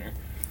Pokemon trainer."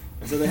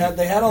 And so they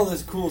had all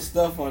this cool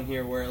stuff on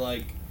here where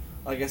like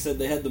I said,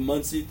 they had the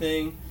Muncie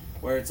thing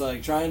where it's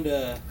like trying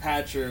to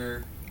hatch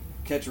or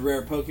catch a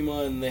rare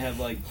Pokemon, and they have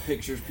like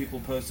pictures people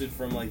posted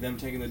from like them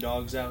taking the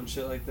dogs out and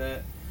shit like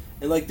that.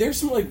 And like there's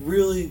some like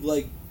really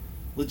like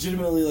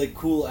legitimately like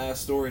cool ass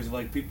stories of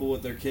like people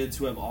with their kids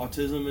who have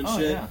autism and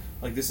shit. Yeah.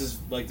 Like this is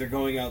like they're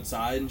going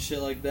outside and shit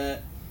like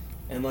that.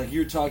 And like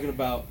you're talking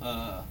about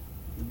the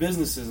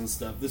businesses and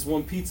stuff. This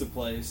one pizza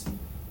place,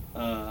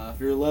 if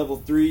you're level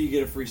 3, you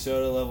get a free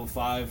soda. Level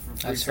 5 for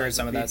free. I've heard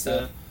some of that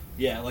stuff.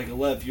 Yeah, like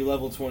if you're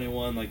level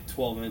 21, like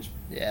 12-inch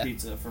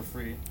pizza for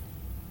free.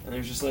 And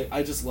there's just like,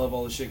 I just love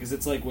all this shit because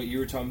it's like what you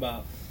were talking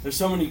about. There's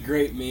so many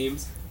great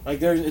memes.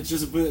 Like it's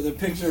just the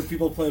picture of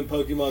people playing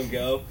Pokemon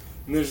Go,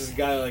 and there's this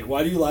guy like,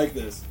 "Why do you like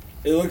this?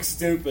 It looks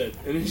stupid,"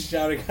 and he's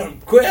shouting at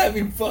him, "Quit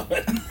having fun!"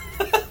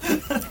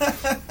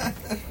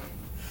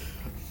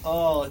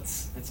 Oh,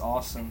 it's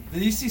awesome.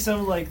 Did you see some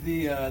of like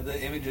the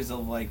images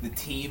of like the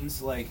teams?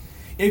 Like,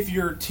 if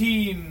you're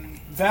Team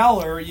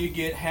Valor, you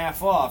get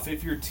half off.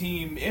 If you're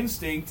Team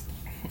Instinct,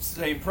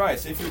 same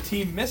price. If you're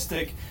Team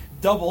Mystic,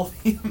 double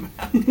the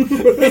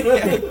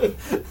amount.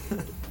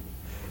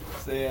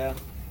 So yeah,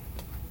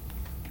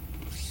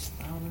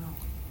 I don't know.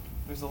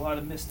 There's a lot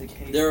of Mystic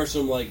hate. There are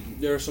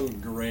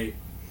some great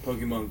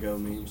Pokemon Go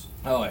memes.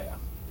 Oh yeah,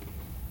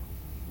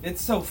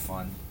 it's so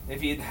fun.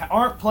 If you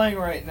aren't playing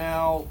right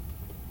now,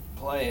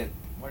 play it.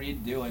 What are you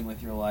doing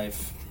with your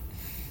life?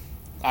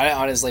 I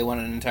honestly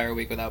went an entire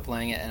week without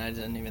playing it, and I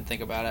didn't even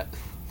think about it.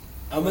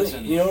 You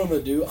know what I'm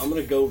gonna do? I'm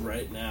gonna go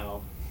right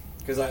now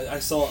because I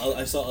saw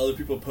other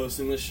people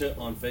posting this shit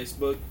on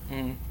Facebook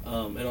and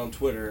on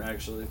Twitter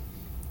actually.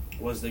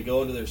 Was they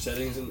go into their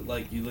settings and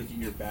like you look at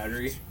your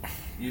battery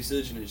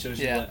usage and it shows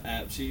you what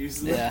apps you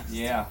use.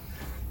 Yeah.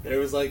 There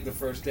was like the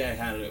first day I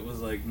had it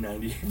was like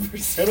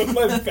 98% of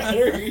my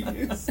battery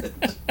usage.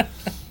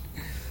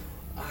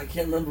 I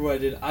can't remember what I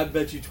did. I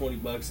bet you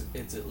 $20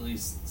 it's at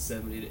least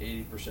 70 to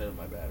 80% of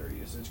my battery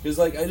usage. Because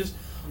like I just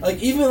like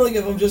even like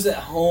if I'm just at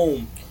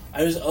home,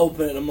 I just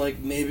open it and I'm like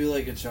maybe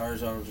like a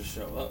Charizard will just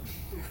show up.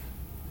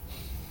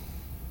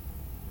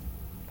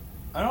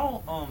 I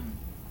don't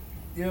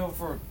you know,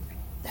 for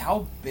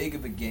how big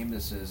of a game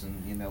this is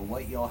and you know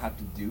what y'all have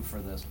to do for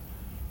this,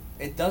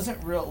 it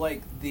doesn't real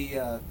like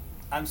the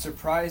I'm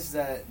surprised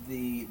that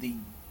the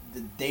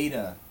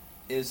data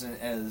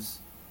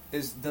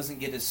doesn't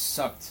get as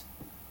sucked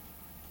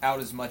out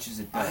as much as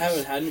it does. I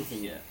haven't had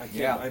anything yet. I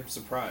can't. I'm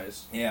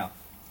surprised. Yeah.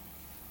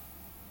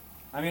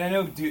 I mean, I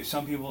know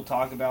some people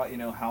talk about,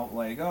 how,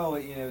 like,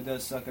 it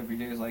does suck up your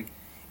days. Like,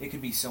 it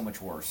could be so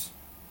much worse.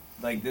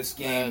 Like, this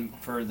game,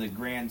 for the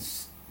grand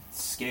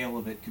scale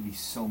of it, could be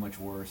so much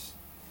worse.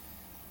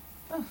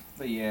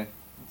 But yeah,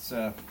 it's,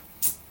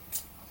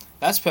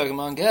 That's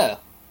Pokemon Go.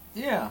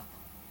 Yeah.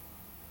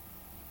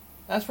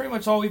 That's pretty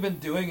much all we've been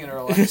doing in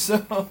our life,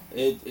 so...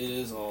 It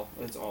is all.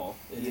 It's all.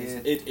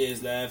 It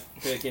is that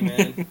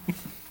Pokemon.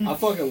 I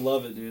fucking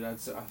love it, dude. I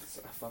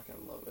fucking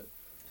love it.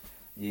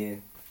 Yeah.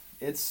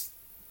 It's...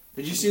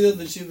 Did you see that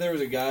there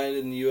was a guy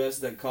in the U.S.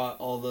 that caught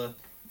all the...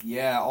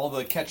 Yeah, all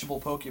the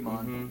catchable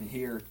Pokemon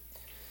here.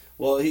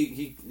 Well,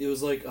 it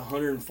was like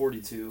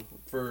 142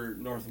 for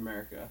North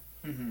America.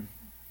 Mm-hmm.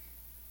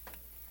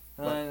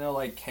 I know,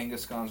 like,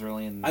 Kangaskhan's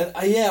really in.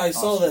 I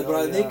saw that, but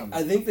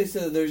I think they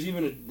said that there's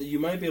even you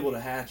might be able to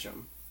hatch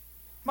them.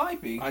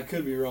 Might be. I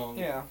could be wrong.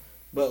 Yeah.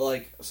 But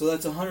so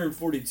that's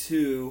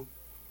 142.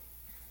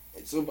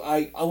 So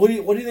what do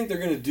you think they're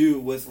gonna do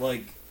with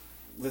like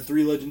the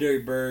 3 legendary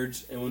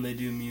birds and when they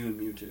do Mew and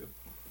Mewtwo?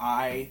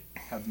 I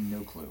have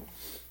no clue.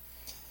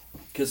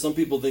 Because some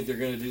people think they're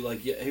gonna do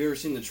have you ever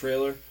seen the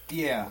trailer?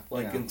 Yeah.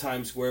 In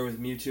Times Square with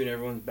Mewtwo and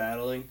everyone's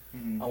battling.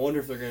 Mm-hmm. I wonder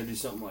if they're gonna do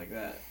something like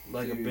that,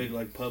 a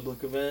big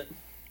public event.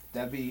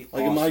 That'd be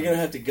awesome. Am I gonna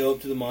have to go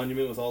up to the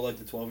monument with all the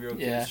 12-year-old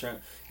kids trying?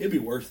 It'd be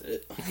worth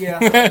it. Yeah,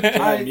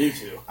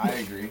 Mewtwo. I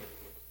agree.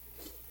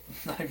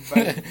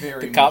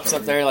 The cops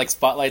up there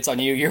spotlights on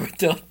you. You're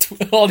with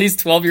all these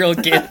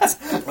 12-year-old kids.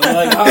 I'm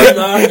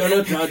not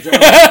gonna judge them.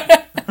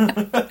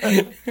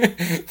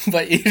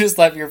 But you just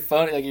left your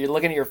phone. You're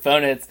looking at your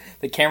phone, and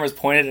the camera's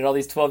pointed at all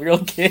these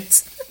 12-year-old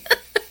kids.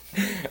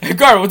 Hey,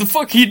 Garden, what the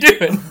fuck are you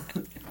doing?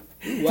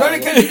 Trying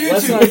to catch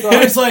YouTube.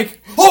 And it's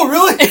like, oh,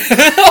 really?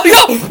 Oh,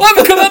 yeah, well, I'm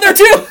gonna come out there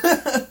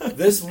too.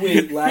 This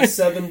week, last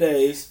 7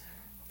 days,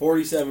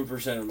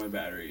 47% of my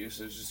battery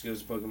usage just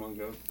goes to Pokemon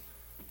Go.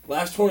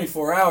 Last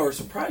 24 hours,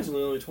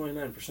 surprisingly, only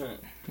 29%.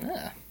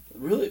 Yeah.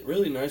 Really,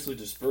 really nicely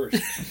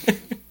dispersed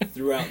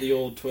throughout the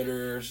old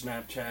Twitter,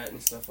 Snapchat,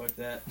 and stuff like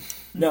that.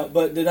 No,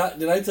 but did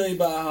I tell you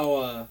about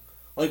how,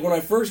 when I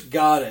first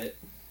got it,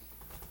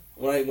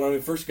 when I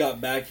first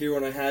got back here,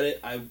 when I had it,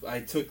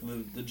 I took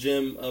the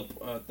gym up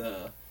at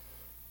the...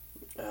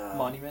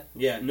 Monument?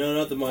 Yeah, no,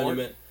 not the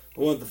monument.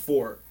 The one at the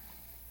fort.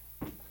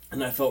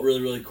 And I felt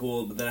really, really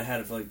cool, but then I had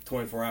it for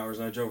 24 hours,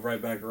 and I drove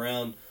right back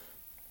around.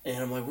 And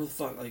I'm like, where the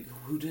fuck?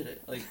 Who did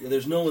it?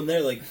 There's no one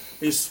there. They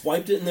just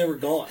swiped it and they were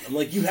gone. I'm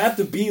like, you have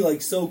to be,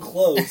 so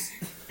close.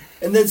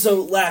 And then,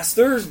 so last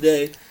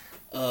Thursday,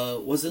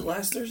 was it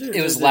last Thursday?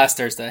 It was last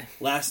Thursday.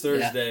 Last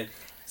Thursday. Yeah.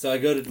 So I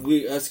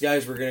us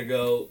guys were going to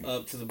go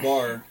up to the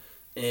bar.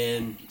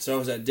 And so I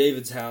was at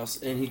David's house,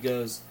 and he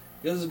goes,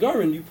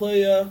 Garmin, you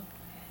play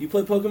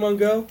Pokemon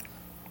Go?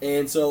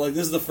 And so,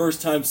 this is the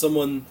first time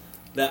someone...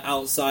 that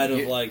outside of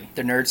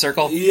the nerd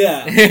circle,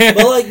 yeah,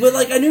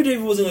 but I knew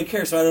David wasn't gonna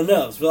care, so I don't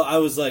know. So I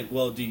was like,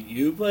 "Well, do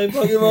you play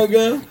Pokemon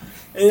Go?" And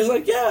he's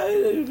like, "Yeah,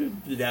 I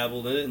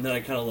dabbled in it." And then I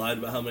kind of lied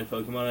about how many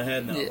Pokemon I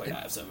had, and I was like, "I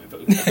have so many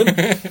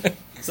Pokemon."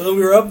 So then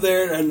we were up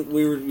there, and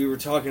we were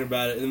talking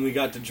about it, and then we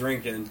got to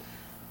drinking,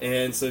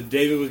 and so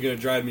David was gonna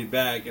drive me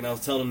back, and I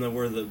was telling him that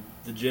where the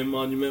gym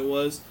monument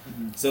was.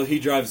 Mm-hmm. So he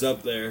drives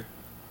up there,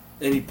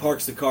 and he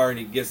parks the car, and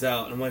he gets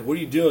out, and I'm like, "What are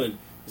you doing?"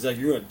 He's like,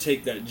 "You're going to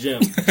take that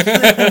gym."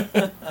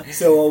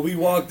 So we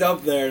walked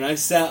up there, and I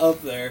sat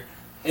up there.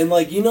 And,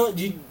 have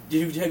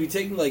you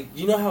taken,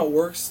 you know how it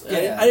works?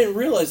 Yeah. I didn't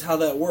realize how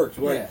that worked.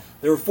 There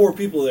were 4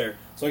 people there,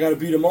 so I got to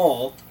beat them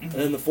all. Mm-hmm. And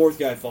then the 4th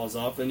guy falls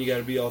off, then you got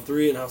to beat all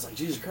 3. And I was like,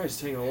 Jesus Christ,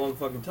 it's taking a long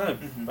fucking time.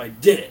 Mm-hmm. But I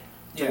did it.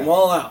 Took them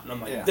all out. And I'm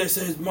like, this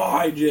is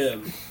my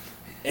gym.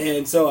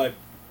 And so I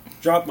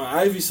dropped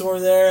my Ivysaur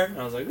there.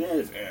 And I was like,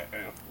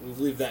 we'll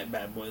leave that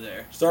bad boy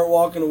there. Start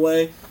walking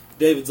away.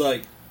 David's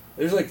like,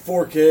 there's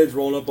 4 kids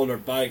rolling up on their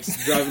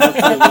bikes, driving up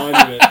to the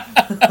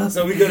monument.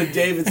 So we go to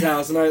David's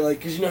house, and I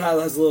because you know how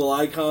it has a little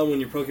icon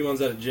when your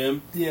Pokemon's at a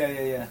gym?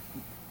 Yeah.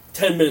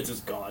 10 minutes was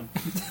gone.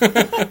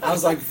 I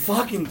was like,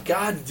 fucking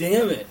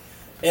goddamn it.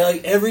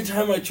 And every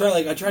time I try,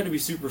 I tried to be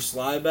super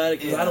sly about it,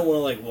 because I don't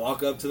want to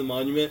walk up to the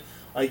monument.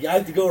 I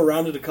have to go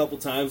around it a couple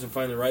times and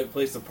find the right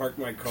place to park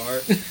my car,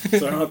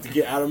 so I don't have to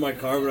get out of my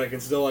car, but I can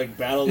still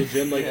battle the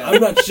gym.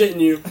 I'm not shitting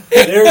you.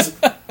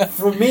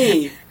 For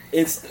me,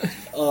 it's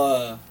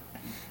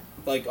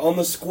on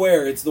the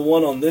square, it's the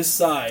one on this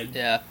side.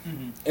 Yeah.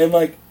 Mm-hmm.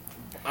 And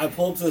I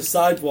pull up to the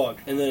sidewalk,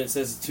 and then it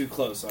says it's too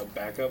close, so I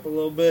back up a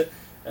little bit,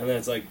 and then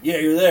it's like, yeah,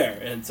 you're there.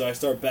 And so I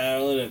start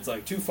battling, and it's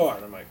too far.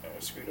 And I'm like, I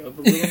screwed up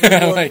a little bit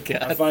more. Oh my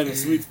God. I find the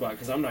sweet spot,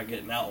 because I'm not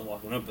getting out and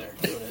walking up there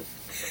doing it.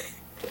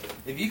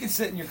 If you can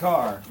sit in your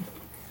car,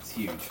 it's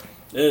huge.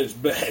 It is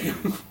big.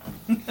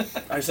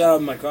 I sat out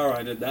in my car when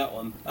I did that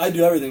one. I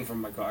do everything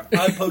from my car.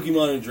 I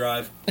Pokemon and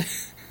drive.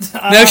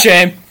 No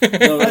shame.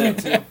 No, I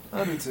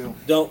do too.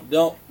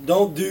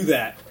 Don't do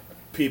that,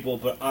 people,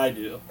 but I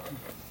do.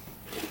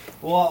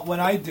 Well, when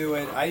I do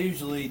it, I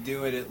usually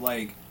do it at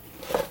like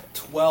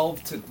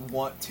 12 to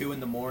 2 in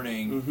the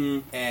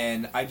morning,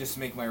 and I just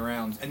make my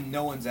rounds, and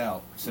no one's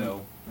out,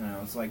 so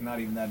it's like not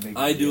even that big.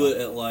 I do it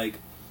at like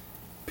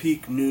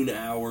peak noon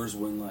hours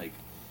when like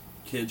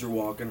kids are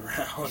walking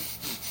around.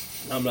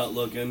 I'm not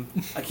looking.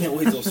 I can't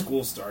wait till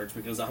school starts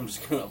because I'm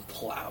just gonna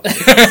plow.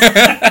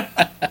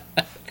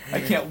 I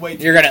can't wait.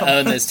 You're gonna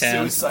own this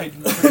town. Suicide.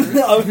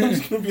 I'm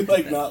just gonna be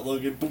like not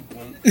looking. Boom,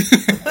 boom.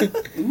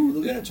 Ooh,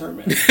 look at that turn,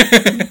 man.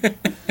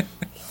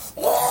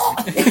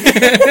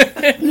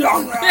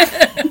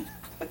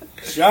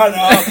 Shut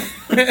up!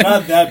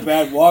 Not that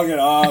bad. Walk it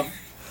off.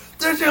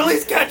 Did you at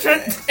least catch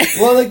it?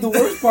 Well, like the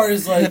worst part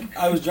is like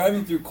I was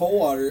driving through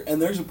Coldwater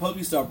and there's a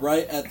Pokestop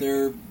right at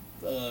their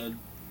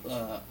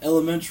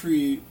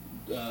elementary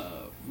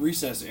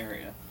recess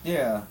area.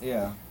 Yeah.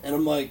 And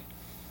I'm like,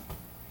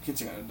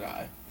 kids are gonna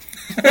die.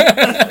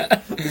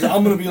 Because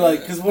I'm gonna be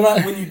like, because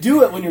when you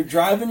do it, when you're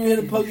driving, you hit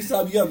a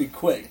Pokestop, you gotta be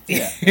quick.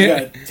 Yeah. You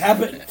gotta tap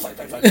it, and swipe.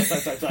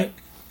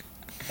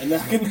 And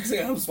then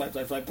I'm swipe,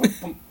 boom,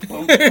 boom,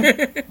 boom.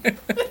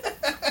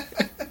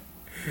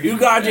 You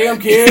goddamn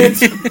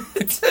kids!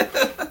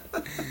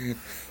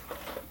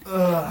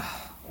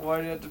 Why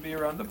do you have to be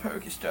around the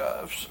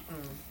Pokestops?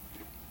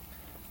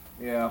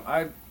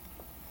 Yeah,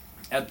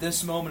 at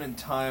this moment in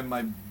time,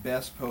 my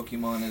best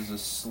Pokemon is a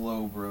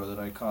Slowbro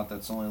that I caught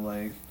that's only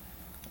like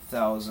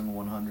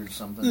 1,100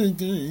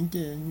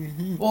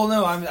 something. Well,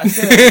 no, I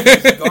said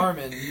it's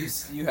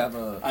Garmin. You have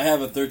a... I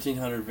have a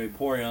 1,300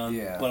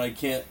 Vaporeon, but I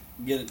can't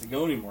get it to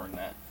go any more than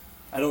that.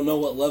 I don't know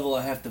what level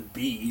I have to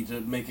be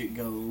to make it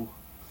go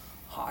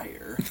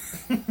higher.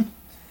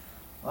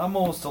 I'm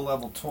almost to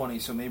level 20,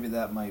 so maybe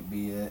that might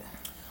be it.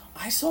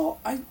 I saw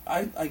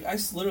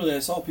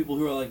people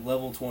who are like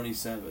level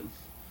 27.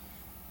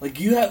 Like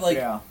you have like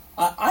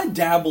I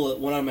dabble it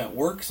when I'm at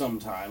work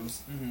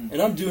sometimes,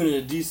 and I'm doing it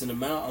a decent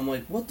amount. I'm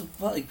like, what the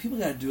fuck? Like people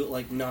gotta do it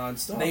like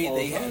nonstop.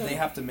 They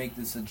have to make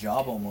this a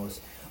job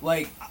almost.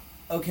 Like,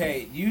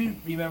 okay, you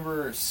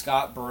remember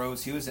Scott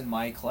Burrows? He was in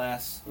my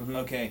class.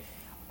 Okay.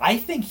 I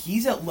think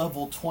he's at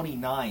level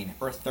 29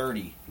 or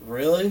 30.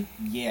 Really?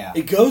 Yeah.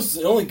 It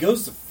only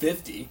goes to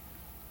 50.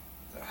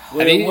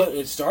 When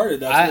it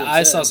started, that's what it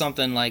I said. saw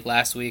something like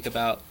last week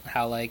about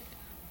how like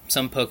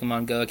some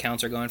Pokemon Go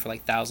accounts are going for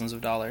like thousands of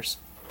dollars.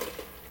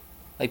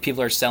 Like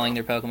people are selling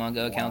their Pokemon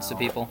Go accounts to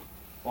people.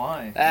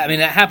 Why? I mean,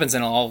 that happens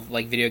in all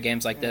like video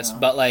games like this.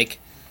 But like,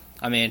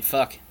 I mean,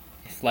 fuck.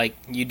 If, like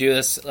you do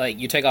this, like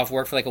you take off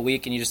work for like a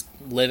week and you just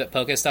live at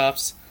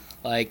Pokestops,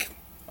 like.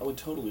 I would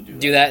totally do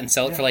that. Do that and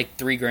sell it for like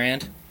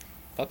 $3,000.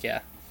 Fuck yeah.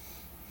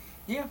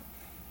 Yeah.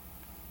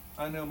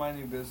 I know my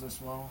new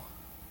business model.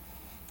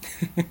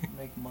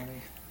 Make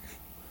money.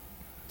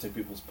 Take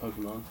people's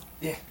Pokemon.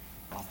 Yeah.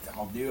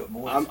 I'll do it,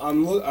 boys.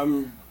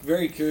 I'm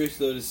very curious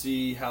though to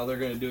see how they're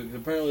going to do it.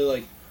 'Cause apparently,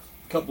 like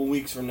a couple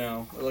weeks from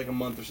now, or like a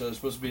month or so, there's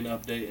supposed to be an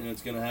update, and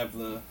it's going to have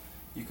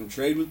you can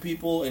trade with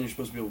people, and you're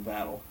supposed to be able to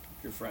battle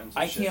your friends.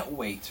 I can't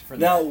wait for that.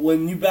 Now,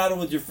 when you battle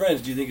with your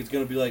friends, do you think it's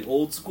going to be like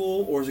old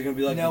school, or is it going to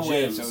be like no the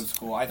way gyms? it's old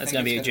school. I That's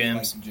think going to be it's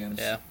gyms. gonna be like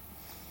the gyms. Yeah.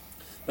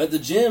 But the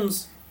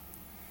gyms,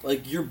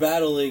 like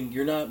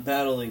you're not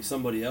battling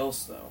somebody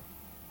else though.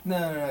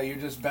 No, you're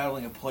just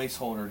battling a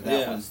placeholder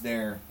that was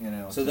there,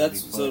 So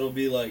it'll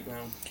be like, I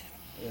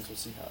guess we'll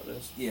see how it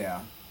is.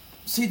 Yeah.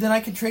 See, then I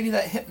can trade you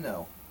that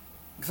Hypno.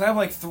 Because I have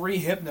like 3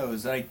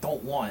 Hypnos that I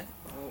don't want.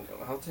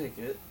 I'll take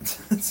it.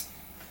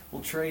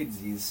 We'll trade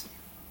these.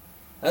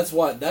 That's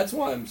why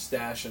I'm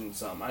stashing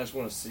some. I just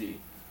want to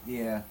see.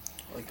 Yeah.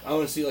 Like I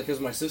want to see, like,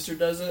 because my sister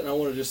does it, and I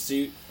want to just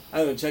see. I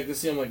haven't checked to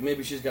see. I'm like,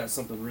 maybe she's got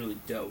something really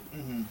dope.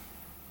 Mm-hmm.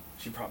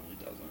 She probably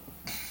doesn't.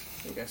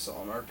 I think I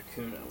saw an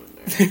Articuno in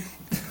there.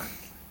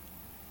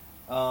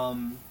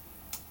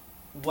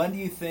 When do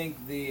you think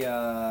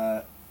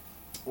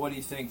what do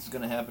you think is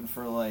going to happen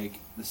for like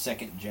the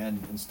second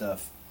gen and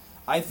stuff?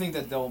 I think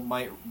that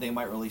they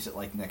might release it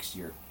like next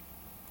year.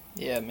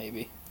 Yeah,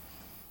 maybe.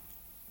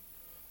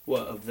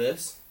 What, of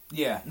this?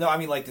 Yeah, no, I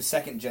mean like the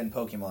second gen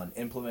Pokemon,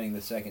 implementing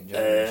the second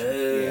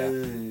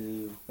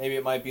generation. Yeah. Maybe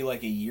it might be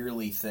like a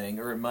yearly thing,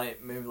 or it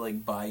might maybe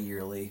like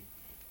bi-yearly.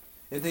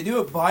 If they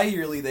do it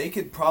bi-yearly, they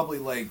could probably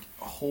like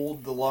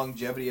hold the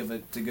longevity of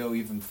it to go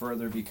even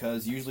further,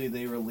 because usually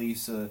they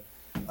release a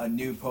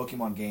new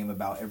Pokemon game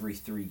about every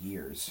 3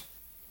 years.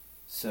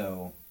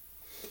 So,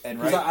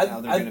 and right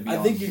now they're going to be. I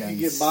think you could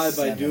get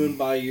by doing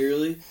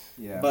bi-yearly.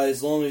 Yeah. But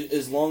as long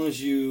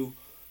as you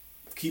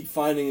keep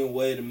finding a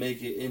way to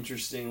make it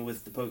interesting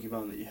with the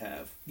Pokemon that you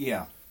have.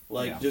 Yeah.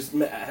 Like just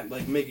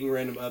like making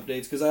random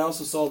updates. Because I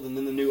also saw that in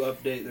the new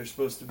update there's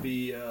supposed to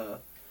be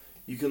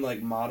you can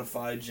like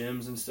modify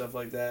gyms and stuff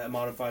like that,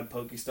 modified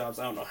Pokestops.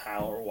 I don't know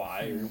how or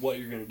why or what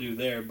you're gonna do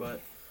there,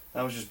 but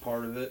that was just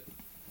part of it.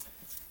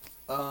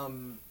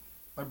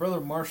 My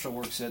brother Marshall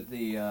works at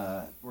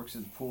the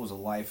pool as a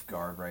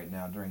lifeguard right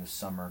now during the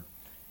summer,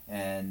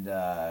 and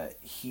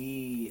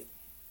he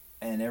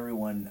and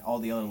everyone, all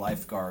the other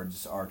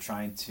lifeguards, are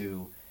trying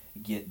to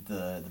get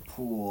the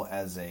pool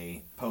as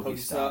a Pokestop.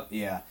 Pokestop?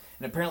 Yeah,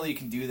 and apparently you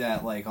can do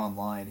that like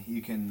online.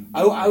 You can.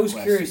 I was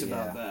request curious it,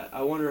 about that.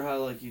 I wonder how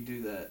like you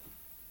do that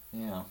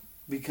Yeah.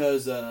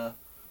 because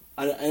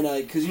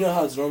because you know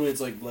how it's normally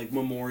it's like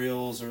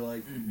memorials or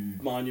like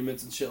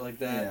monuments and shit like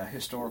that. Yeah,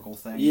 historical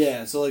things.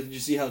 Yeah, so like did you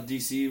see how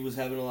DC was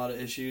having a lot of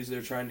issues?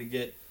 They're trying to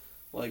get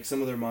like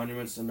some of their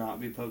monuments to not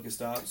be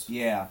Pokestops.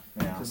 Yeah.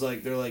 Because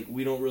like they're like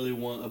we don't really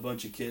want a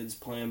bunch of kids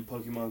playing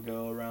Pokemon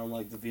Go around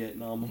like the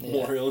Vietnam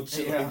Memorial and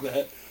shit like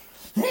that.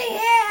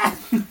 Yeah.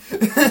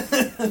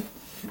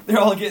 They're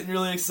all getting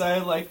really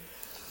excited. Like,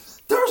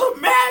 there's a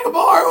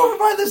Magmar over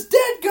by this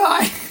dead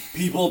guy.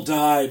 People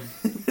died.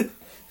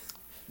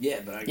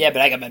 Yeah, but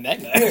I got my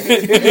mech back.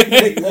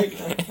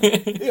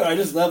 I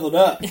just leveled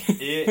up.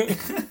 Yeah.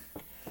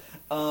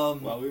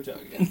 While we were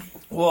talking.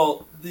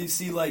 Well, do you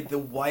see like the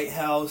White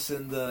House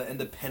and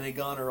the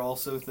Pentagon are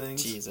also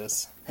things?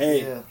 Jesus.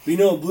 Hey, Yeah. but you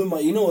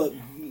know what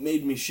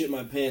made me shit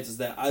my pants is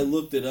that I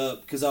looked it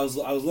up because I was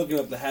looking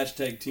up the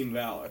hashtag Team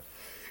Valor.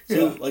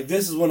 So like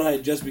this is when I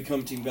had just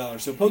become Team Valor.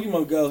 So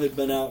Pokemon Go had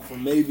been out for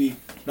maybe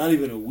not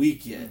even a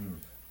week yet.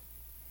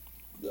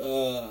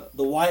 The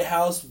White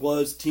House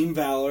was Team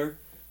Valor,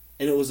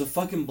 and it was a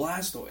fucking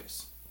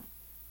Blastoise.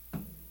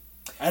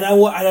 And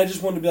I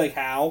just wanted to be like,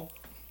 how?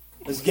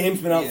 This game's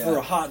been out for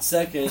a hot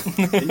second,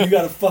 and you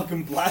got a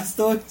fucking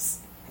Blastoise?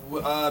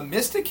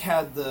 Mystic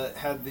had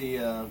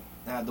the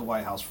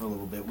White House for a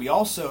little bit. We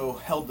also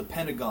held the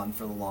Pentagon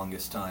for the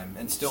longest time,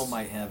 and still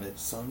might have it.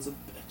 Sons of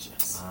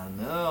bitches. I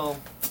know.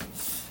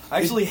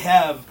 I actually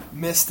have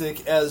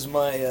Mystic as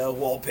my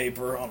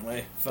wallpaper on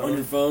my phone. On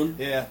your phone?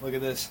 Yeah, look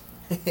at this.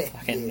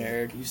 Fucking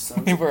nerd. You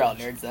sons of We're all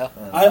nerds though.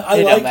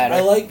 I don't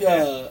matter. like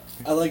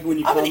when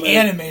you I'm comment.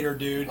 an animator,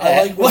 dude.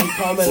 I like when you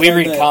comment. We on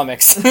read that.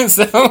 comics,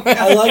 so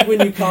I like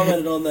when you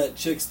commented on that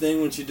chick's thing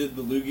when she did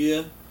the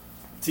Lugia,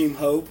 Team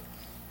Hope,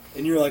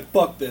 and you were like,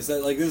 "Fuck this! This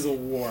is a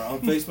war."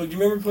 On Facebook, do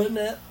you remember putting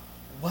that?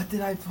 What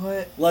did I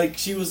put? Like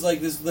she was like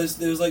this.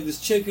 There was like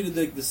this chick who did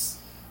like this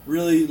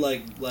really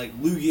like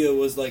Lugia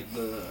was like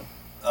the.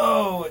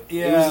 Oh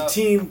yeah. It was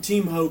a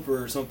Team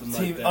Hoper or something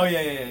like that. Oh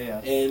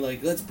yeah. And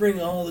like, let's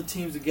bring all the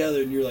teams together,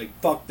 and you're like,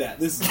 "Fuck that!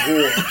 This is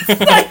war."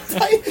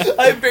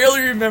 I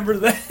barely remember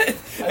that.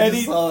 I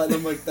just saw it, and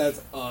I'm like,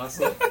 "That's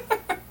awesome."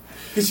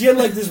 Because she had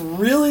like this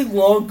really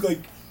long, like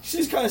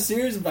she's kind of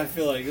serious. I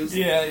feel like it was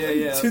Yeah.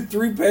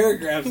 2-3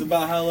 paragraphs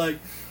about how like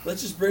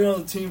let's just bring all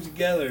the teams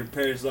together. And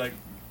Perry's like,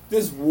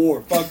 "This is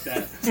war. Fuck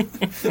that."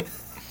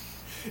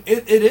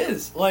 It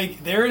is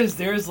like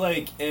there's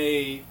like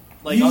a.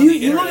 Like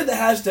you look at the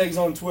hashtags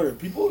on Twitter.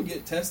 People will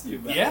get testy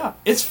about it. Yeah,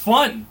 it's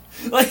fun.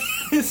 Like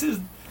this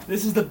is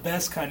the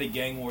best kind of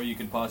gang war you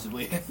could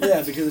possibly have.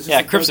 Yeah, because it's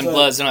just Crips and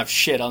Bloods don't have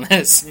shit on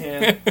this.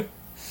 Yeah.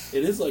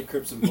 It is like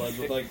Crips and Bloods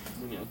with like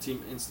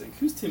Team Instinct.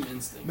 Who's Team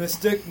Instinct?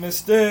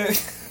 Mystic.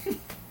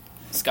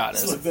 Scott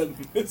is.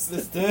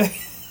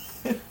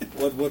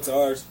 What's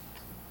ours?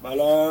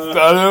 Valor.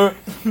 Valor.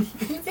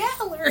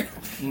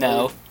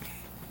 No.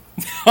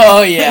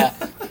 Oh yeah,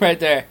 right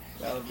there.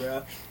 Valor,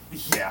 bro.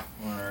 Yeah.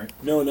 All right.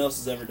 No one else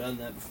has ever done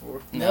that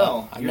before.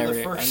 No, I've you're never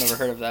the first. I've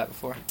never heard of that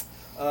before.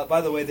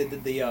 By the way, they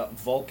did the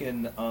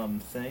Vulcan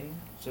thing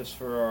just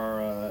for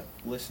our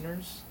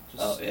listeners.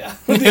 Yeah.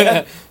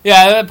 Yeah,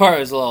 that part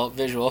was a little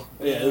visual.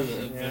 Yeah, it was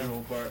a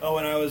visual part. Oh,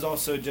 and I was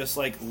also just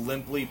like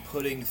limply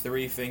putting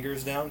 3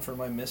 fingers down for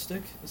my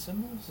Mystic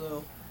symbol.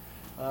 So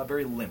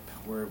very limp.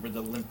 We're the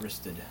limp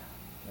wristed.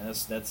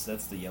 That's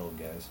the yellow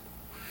guys.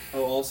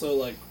 Oh, also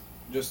like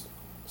just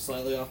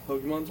slightly off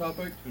Pokemon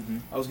topic. Mm-hmm.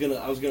 I was gonna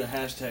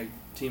hashtag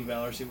Team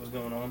Valor, see what's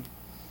going on,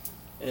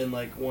 and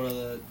like one of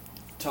the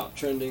top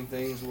trending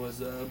things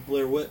was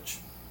Blair Witch.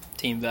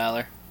 Team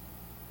Valor.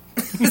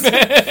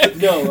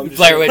 No, I'm just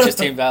Blair Witch is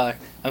Team Valor.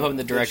 I'm hoping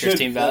the director's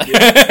Team Valor.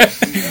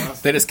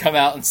 They just come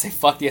out and say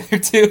fuck the other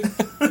two.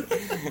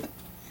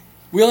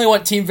 We only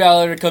want Team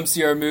Valor to come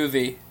see our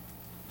movie.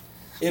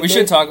 We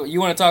should talk. You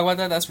want to talk about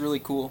that? That's really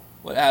cool.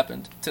 What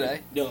happened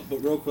today? No,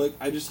 but real quick,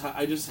 I just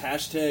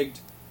hashtagged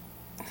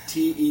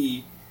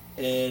TE,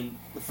 and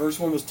the first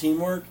one was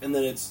teamwork, and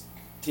then it's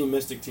Team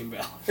Mystic, Team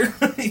Valor.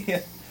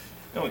 Yeah.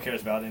 No one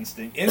cares about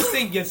Instinct.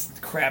 Instinct gets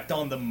crapped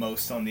on the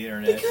most on the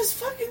internet. Because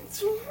fucking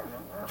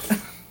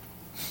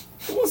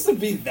who wants to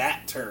be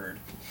that turd?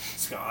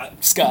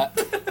 Scott.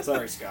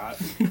 Sorry,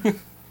 Scott.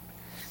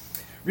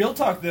 Real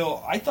talk,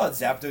 though, I thought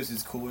Zapdos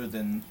is cooler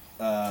than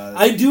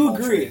I do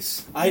agree.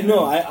 Moltres. I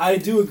know, I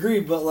do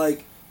agree, but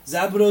like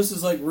Zapdos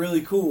is like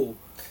really cool,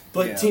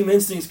 but Yeah. Team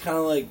Instinct's kind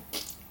of like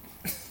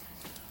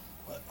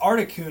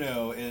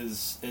Articuno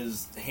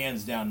is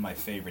hands down my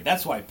favorite.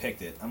 That's why I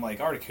picked it. I'm like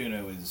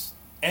Articuno is,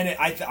 and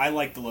I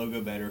like the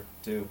logo better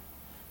too.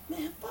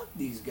 man, fuck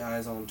these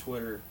guys on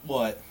Twitter.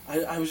 What? I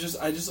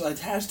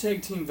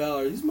hashtag Team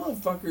Valor. These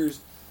motherfuckers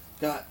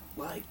got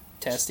like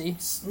Testy?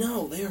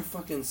 no, they are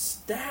fucking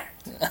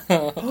stacked.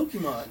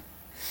 Pokemon.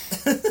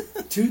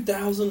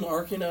 2,000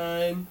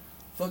 Arcanine,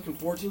 fucking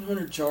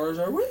 1,400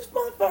 Charizard. Where are these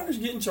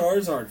motherfuckers getting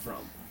Charizard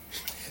from?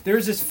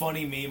 There's this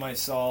funny meme I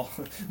saw.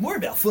 More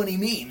about funny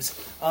memes.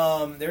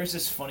 There's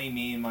this funny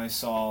meme I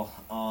saw.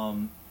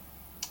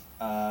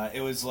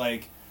 It was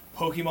like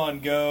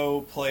Pokemon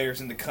Go players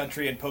in the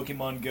country and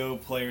Pokemon Go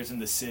players in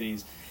the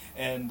cities,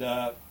 and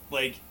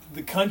like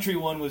the country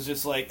one was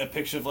just like a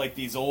picture of like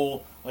these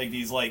old, like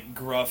these like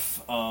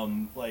gruff,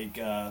 coal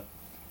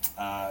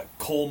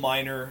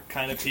miner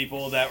kind of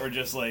people that were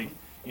just like,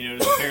 you know,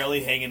 just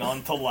barely hanging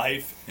on to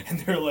life, and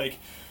they're like,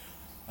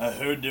 I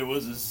heard there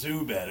was a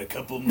Zubat a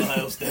couple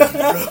miles down the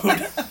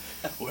road.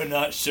 We're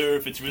not sure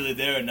if it's really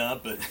there or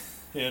not, but,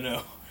 you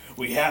know,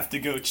 we have to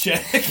go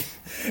check.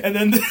 And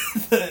then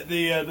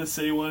the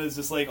city one is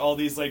just like all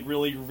these like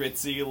really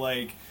ritzy,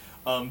 like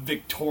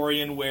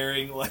Victorian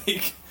wearing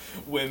like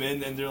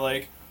women, and they're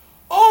like,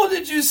 oh,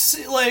 did you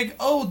see, like,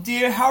 oh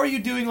dear, how are you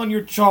doing on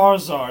your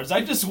Charizards? I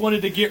just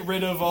wanted to get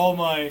rid of all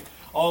my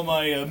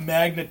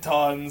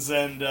Magnetons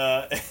and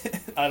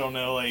I don't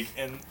know, like,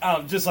 and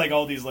just like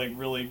all these like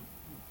really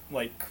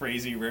like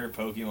crazy rare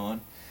Pokemon.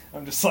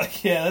 I'm just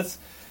like, yeah,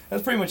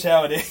 that's pretty much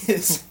how it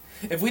is.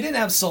 If we didn't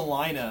have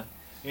Salina,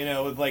 you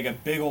know, with like a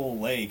big old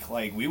lake,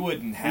 like we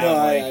wouldn't have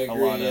I like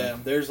agree, a lot yeah.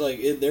 of. There's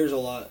a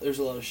lot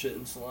of shit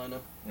in Salina.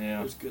 Yeah,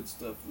 there's good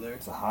stuff there.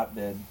 it's a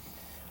hotbed.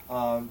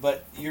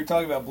 But you're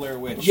talking about Blair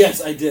Witch.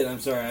 Yes, I did. I'm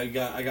sorry, I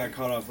got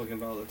caught off looking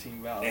at all the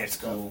Team Valor. It's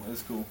stuff. cool.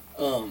 It's cool.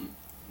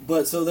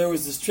 But so there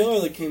was this trailer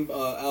that came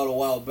out a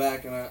while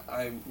back, and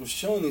I was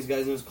showing these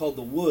guys, and it was called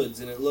The Woods,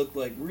 and it looked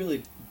like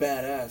really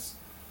badass.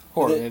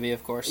 Horror movie,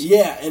 of course.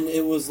 Yeah, and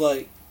it was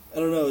like, I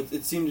don't know,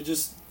 it seemed to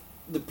just,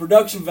 the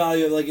production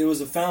value, like it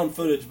was a found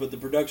footage, but the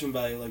production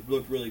value like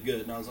looked really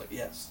good, and I was like,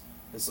 yes,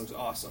 this looks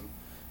awesome.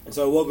 And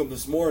so I woke up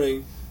this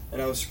morning,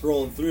 and I was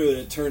scrolling through, and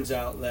it turns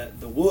out that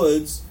The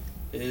Woods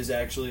is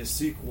actually a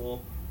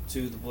sequel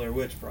to the Blair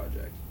Witch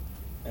Project.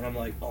 And I'm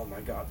like, oh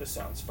my god, this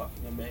sounds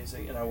fucking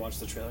amazing. And I watched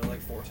the trailer like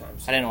 4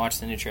 times. I didn't watch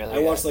the new trailer I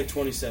yet. watched like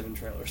 27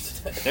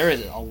 trailers today. There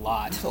is a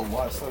lot. There's a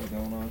lot of stuff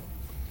going on.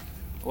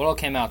 What all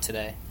came out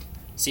today?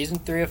 Season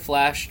 3 of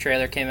Flash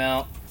trailer came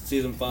out.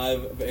 Season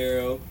 5 of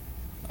Arrow.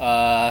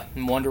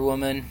 Wonder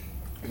Woman.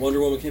 Wonder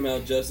Woman came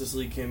out. Justice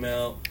League came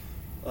out.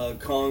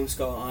 Kong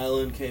Skull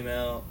Island came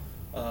out.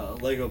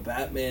 Lego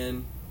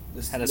Batman.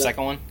 Had a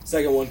second one?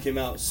 Second one came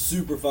out.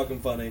 Super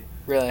fucking funny.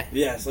 Really?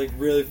 Yes, like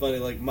really funny.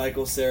 Like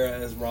Michael Cera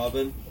as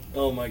Robin.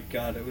 Oh my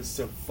god, it was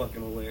so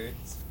fucking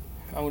hilarious.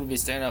 I'm going to be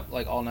staying up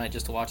like all night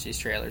just to watch these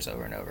trailers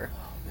over and over.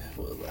 Oh, man,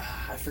 well,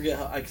 I forget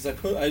how, because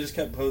I just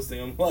kept posting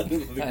them on the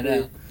group. I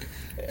know.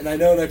 And I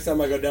know next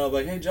time I go down, I'm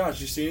like, hey Josh,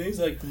 you see it? He's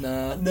like,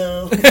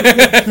 No.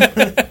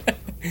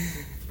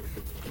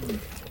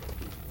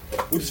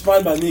 Which is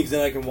fine by me, because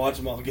then I can watch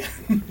them all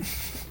again.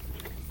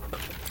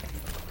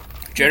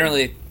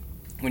 Generally,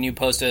 when you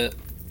post a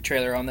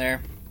trailer on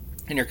there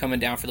and you're coming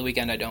down for the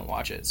weekend, I don't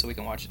watch it, so we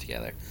can watch it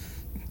together.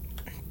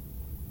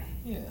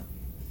 Yeah.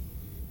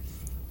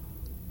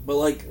 But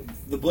like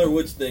the Blair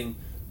Witch thing,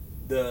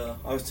 I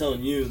was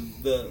telling you,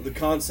 the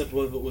concept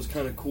of it was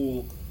kind of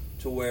cool,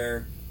 to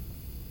where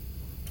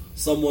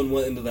someone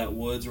went into that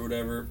woods or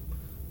whatever,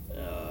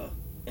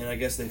 and I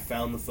guess they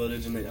found the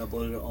footage and they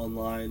uploaded it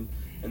online.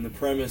 And the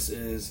premise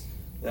is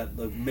that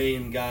the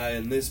main guy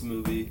in this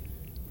movie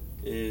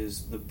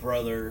is the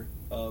brother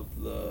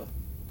of the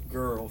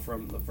girl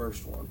from the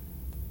first one.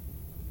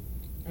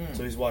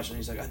 So he's watching,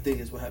 he's like, I think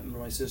it's what happened to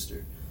my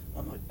sister.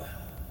 I'm like,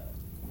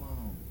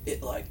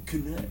 it like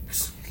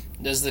connects.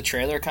 Does the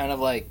trailer kind of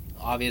like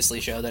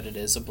obviously show that it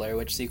is a Blair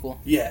Witch sequel?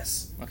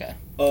 Yes. Okay.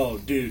 Oh,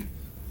 dude.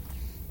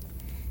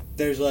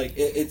 There's like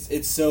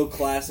it's so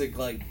classic,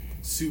 like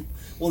soup.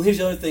 Well, here's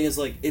the other thing: is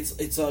like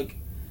it's like,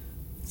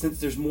 since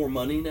there's more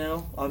money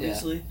now,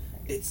 obviously,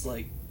 it's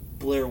like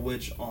Blair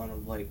Witch on a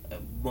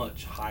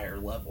much higher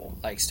level.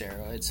 Like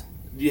steroids.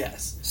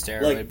 Yes.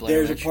 Steroid like Blair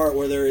there's Witch. a part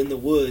where they're in the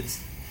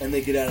woods and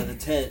they get out of the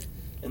tent,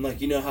 and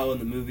like, you know how in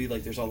the movie,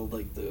 like there's all the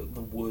like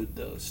the wood,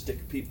 the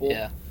stick people.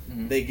 Yeah.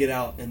 Mm-hmm. They get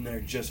out and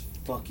they're just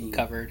fucking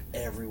Covered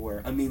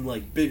everywhere. I mean,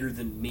 like bigger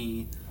than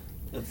me.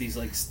 Of these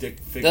like stick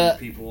figure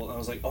people, and I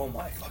was like, "Oh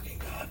my fucking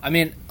god!" I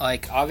mean,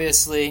 like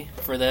obviously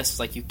for this,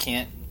 like you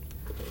can't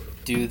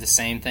do the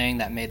same thing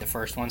that made the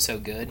first one so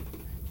good,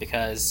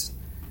 because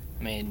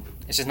I mean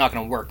it's just not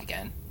going to work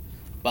again.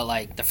 But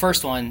like the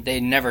first one, they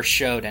never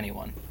showed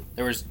anyone.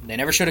 They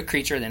never showed a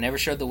creature. They never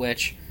showed the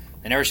witch.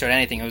 They never showed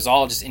anything. It was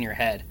all just in your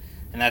head,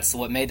 and that's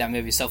what made that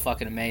movie so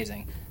fucking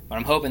amazing. But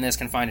I'm hoping this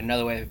can find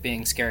another way of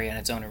being scary in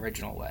its own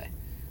original way.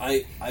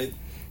 I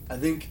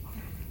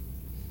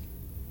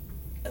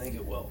think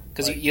it will,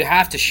 because like, you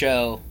have to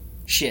show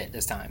shit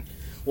this time.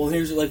 Well,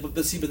 here's like, but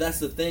that's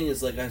the thing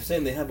is, like I'm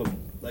saying, they have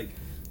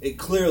it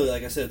clearly,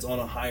 like I said, it's on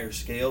a higher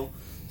scale.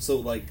 So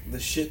like the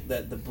shit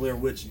that the Blair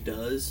Witch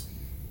does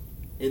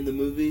in the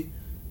movie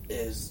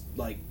is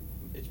like,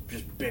 it's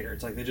just bigger.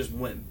 It's like they just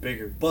went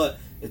bigger, but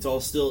it's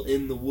all still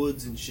in the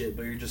woods and shit.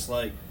 But you're just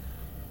like,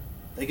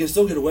 they can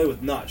still get away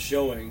with not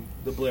showing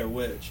the Blair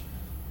Witch.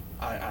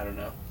 I don't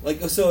know. Like,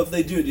 so if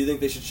they do you think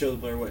they should show the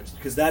Blair Witch?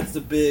 Because that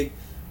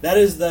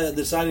is the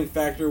deciding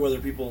factor whether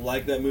people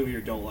like that movie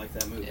or don't like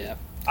that movie. Yeah.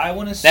 I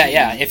want to see that.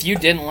 Yeah, if you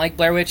didn't like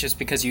Blair Witch, it's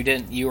because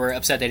you were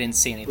upset they didn't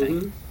see anything.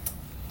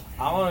 Mm-hmm.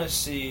 I want to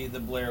see the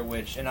Blair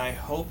Witch, and I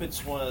hope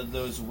it's one of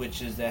those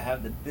witches that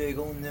have the big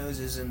old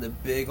noses and the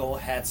big old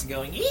hats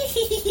going.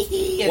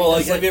 Well,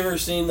 like, have you ever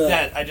seen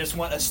that? I just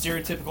want a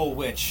stereotypical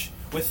witch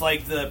with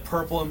like the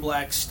purple and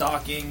black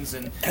stockings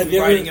and have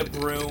you riding ever, a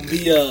broom.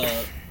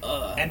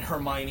 And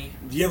Hermione.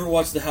 Do you ever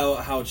watch the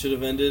How It Should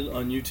Have Ended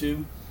on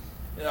YouTube?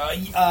 Yeah.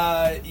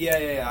 I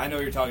know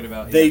what you're talking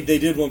about. They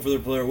did one for the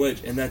Blair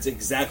Witch, and that's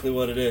exactly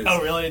what it is.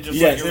 Oh, really? Just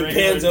yes, like it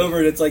pans over,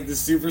 and it's like the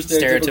super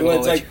stereotypical.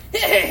 It's like,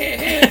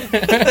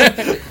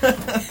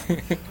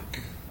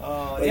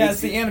 yeah,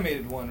 it's the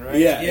animated one, right?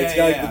 Yeah, it's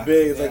got the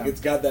big. It's like it's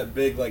got that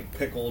big like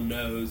pickle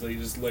nose, like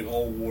just like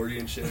all warty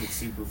and shit. It's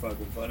super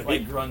fucking funny.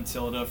 Like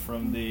Gruntilda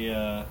from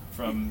the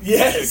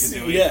yes,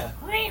 yeah.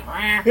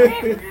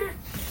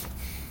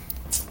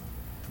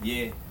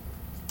 Yeah.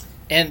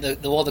 And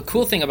the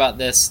cool thing about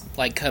this,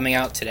 like, coming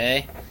out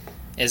today,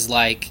 is,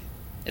 like,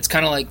 it's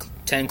kind of like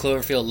 10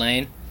 Cloverfield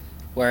Lane,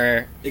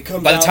 where it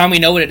comes by the time we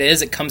know what it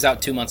is, it comes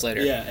out 2 months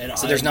later. Yeah, and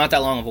so there's not that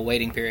long of a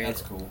waiting period.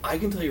 That's cool. I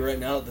can tell you right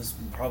now, this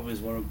probably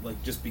is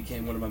just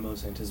became one of my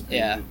most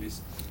anticipated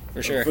movies.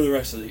 For sure. For the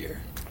rest of the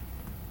year.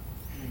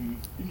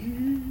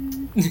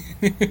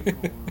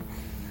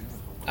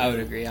 I would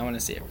agree. I want to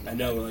see it. I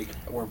know, like,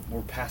 we're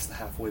past the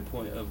halfway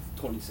point of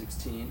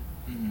 2016.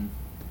 Mm-hmm.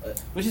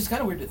 Which is kind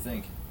of weird to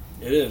think.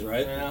 It is,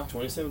 right? Yeah.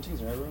 2017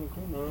 is right around the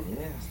corner.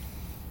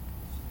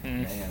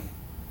 Yeah.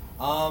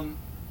 Man.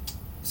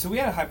 So we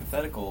had a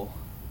hypothetical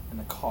in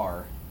the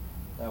car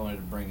that I wanted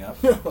to bring up.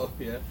 Oh,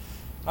 yeah.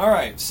 All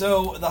right.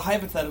 So the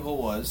hypothetical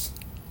was,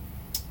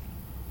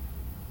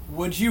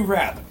 would you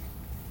rather...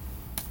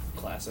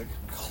 Classic.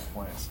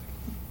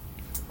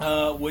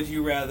 Would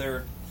you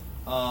rather,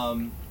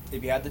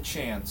 if you had the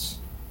chance,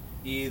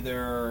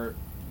 either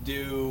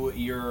do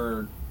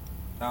your,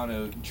 I don't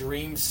know,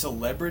 dream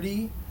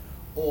celebrity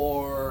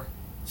or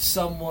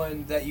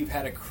someone that you've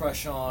had a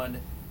crush on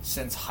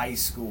since high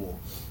school?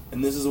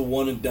 And this is a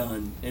one and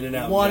done, in and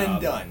out One job. and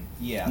done,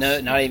 yeah.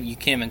 No, not even. You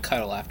can't even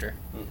cuddle after.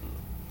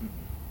 Mm-mm.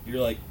 You're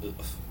like, ugh,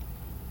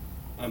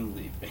 I'm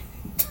leaving.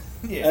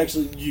 Yeah.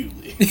 Actually, you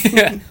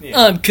leave. Yeah.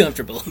 I'm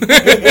comfortable.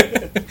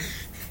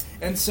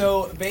 And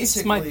so,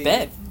 basically... It's my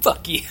bed.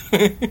 Fuck you.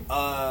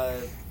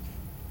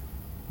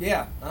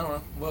 Yeah, I don't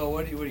know. Well,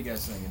 what are you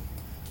guys thinking?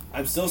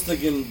 I'm still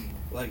sticking,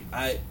 like,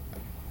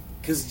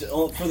 because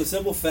for the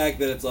simple fact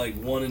that it's like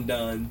one and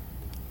done,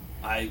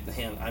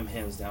 I'm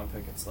hands down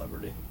picking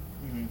celebrity.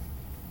 Mm-hmm.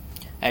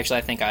 Actually,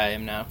 I think I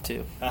am now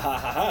too. Ha ha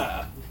ha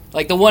ha.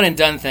 Like, the one and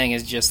done thing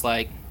is just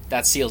like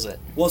that seals it.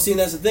 Well, see, and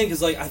that's the thing,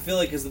 because like I feel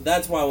like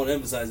that's why I want to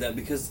emphasize that,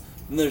 because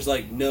then there's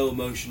like no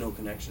emotional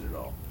connection at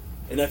all,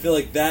 and I feel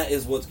like that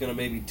is what's going to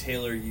maybe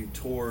tailor you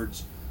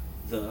towards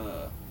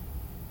the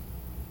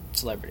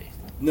celebrity.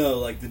 No,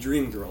 like the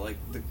dream girl, like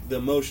the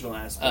emotional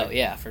aspect. Oh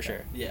yeah, for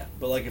sure. Yeah,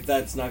 but like if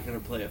that's not going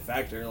to play a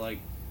factor, like,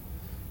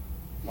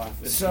 what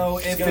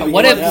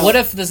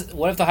if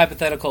the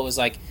hypothetical was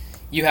like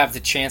you have the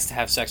chance to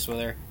have sex with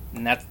her,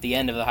 and that's the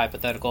end of the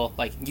hypothetical.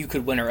 Like, you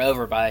could win her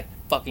over by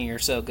fucking her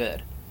so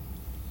good.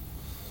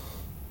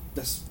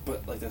 That's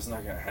not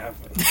going to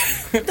happen.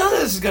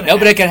 This is going to No,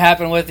 but it could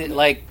happen with it,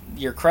 like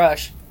your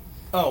crush.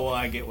 Oh, well,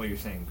 I get what you're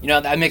saying. You know,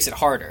 that makes it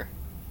harder.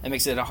 That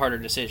makes it a harder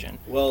decision.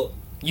 Well,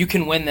 you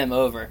can win them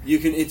over.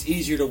 It's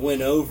easier to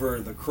win over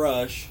the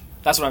crush.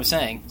 That's what I'm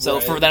saying. So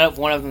right. for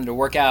one of them to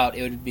work out,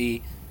 it would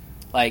be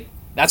like,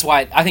 that's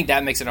why I think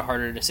that makes it a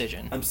harder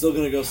decision. I'm still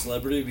going to go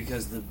celebrity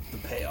because the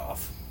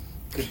payoff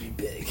could be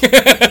big.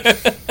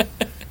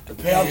 The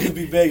payoff could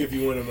be big if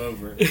you win them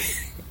over.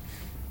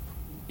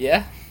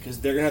 Yeah? Because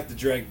they're going to have to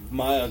drag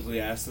my ugly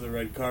ass to the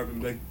red carpet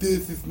and be like,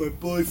 this is my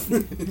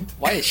boyfriend.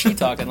 Why is she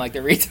talking like the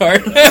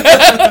retard?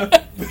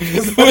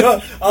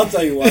 I'll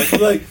tell you why.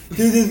 I'm like,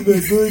 this is my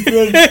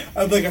boyfriend.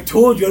 I'm like, I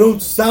told you, I don't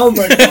sound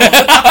like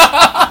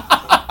that.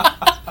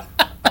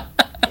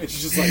 And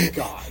she's just like,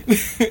 God.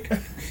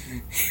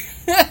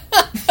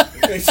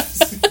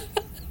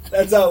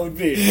 That's how it would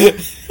be.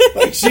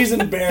 Like, she's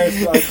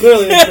embarrassed. I'm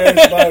clearly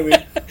embarrassed by me.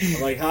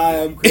 I'm like,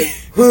 hi, I'm Craig.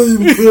 Hi,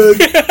 I'm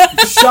Craig.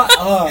 Shut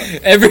up.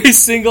 Every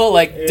single,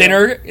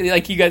 dinner,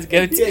 you guys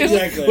go to,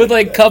 exactly.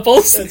 with,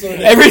 couples, That's what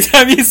it is. every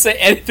time you say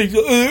anything,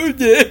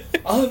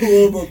 I'll have a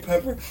little more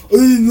pepper.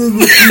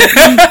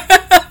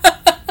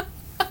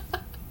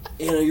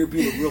 Anna, you're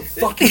being a real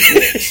fucking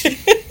bitch.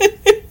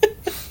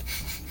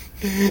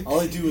 All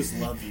I do is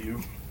love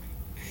you.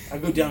 I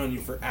go down on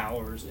you for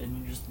hours, and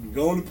you just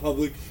go into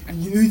public,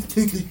 and you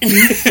take a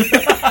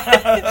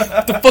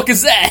What the fuck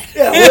is that?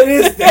 Yeah, what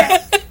is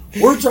that?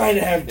 We're trying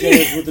to have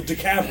dinners with the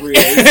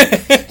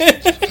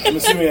DiCaprios. I'm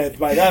assuming that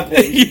by that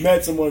point you've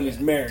met someone who's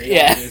married,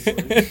 Yeah.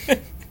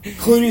 obviously.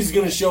 Clooney's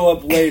going to show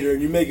up later,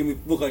 and you're making me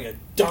look like a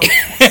dumbass.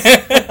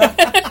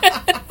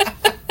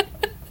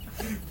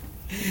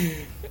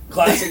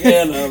 Classic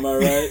Anna, am I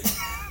right?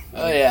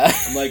 Oh, yeah.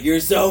 I'm like,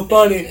 you're so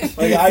funny.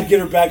 Like, I'd get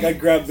her back, I'd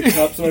grab the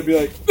cups, and I'd be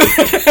like,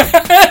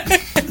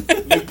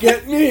 look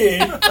at me.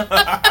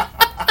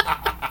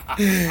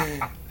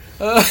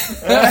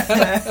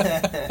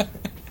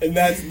 And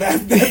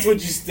that's when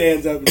she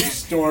stands up and she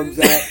storms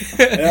out.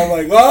 And I'm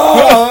like,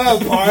 oh,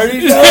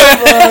 party's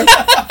over.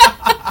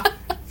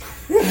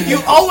 You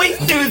always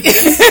do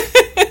this.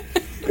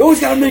 You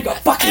always gotta make a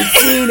fucking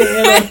scene,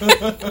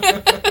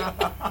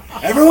 Anna.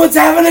 Everyone's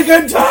having a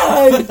good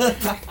time.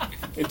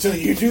 Until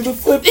you do the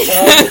flip top.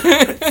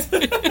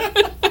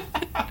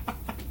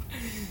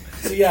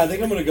 So yeah, I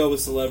think I'm gonna go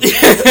with celebrity.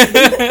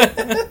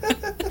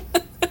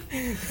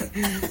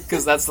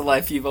 Because that's the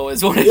life you've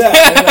always wanted. Yeah,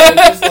 and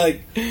just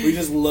like we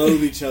just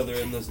loathe each other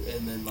in this,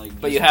 and then like.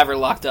 But you have her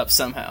locked up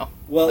somehow.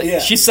 Well, like, yeah,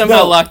 she's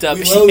somehow locked up.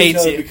 We She loathe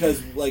hates each other you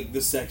because like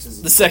the sex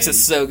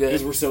is so good.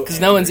 Because we're so because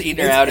no one's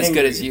eating her It's out as good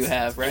angry. as you It's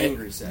have, right?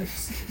 Angry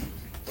sex,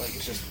 like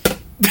it's just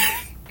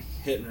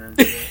hitting her.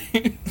 And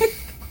shit.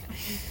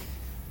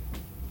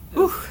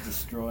 Just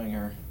destroying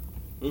her.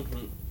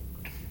 Mm-hmm.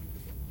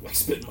 Like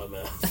spit in my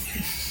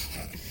mouth.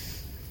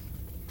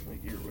 Like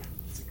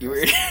You're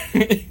weird.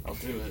 I'll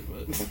do it,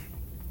 but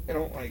I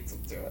don't like to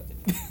do it.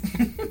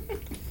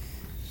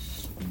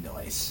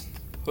 Nice.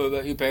 What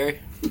about you, Perry?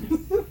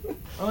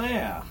 Oh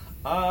yeah.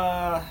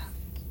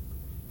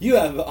 You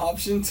have an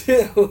option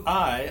too.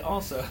 I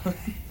also.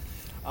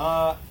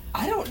 I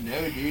don't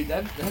know, dude.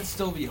 That'd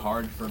still be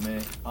hard for me.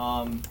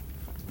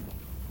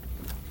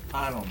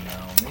 I don't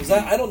know. Maybe.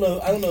 I don't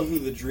know who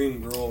the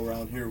dream girl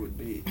around here would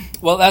be.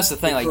 Well, that's the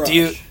thing. The Like, do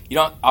you crush.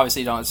 don't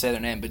obviously you don't say their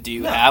name, but do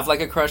you No. have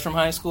like a crush from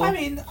high school? I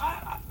mean,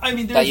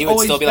 there's That you would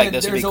always still be been, like,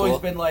 this would there's be always cool?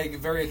 been like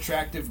very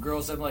attractive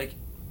girls. I'm like,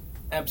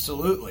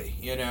 absolutely,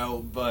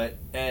 but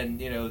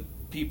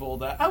people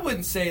that I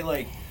wouldn't say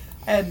like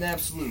I had an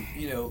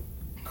absolute,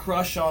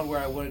 crush on where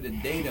I wanted to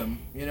date them.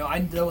 I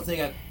don't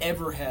think I've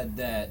ever had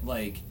that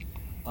like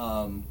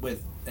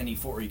with any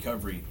Fort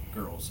Recovery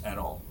girls at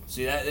all.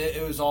 See, that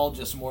it was all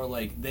just more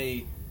like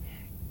they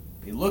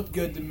looked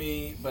good to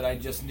me, but I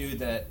just knew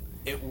that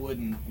it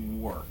wouldn't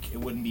work. It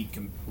wouldn't be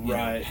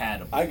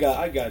compatible. I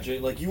got you.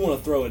 Like you want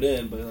to throw it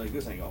in, but like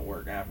this ain't gonna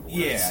work afterwards.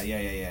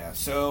 Yeah.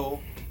 So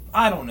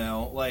I don't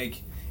know,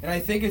 like, and I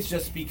think it's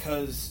just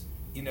because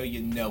you know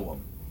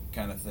them,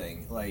 kind of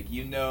thing. Like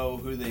you know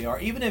who they are,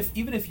 even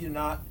if you're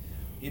not,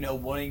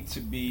 wanting to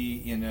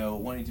be in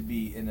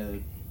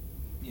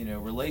a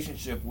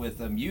relationship with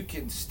them, you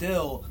can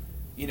still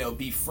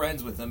be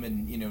friends with them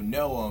and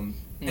know them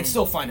and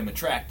still find them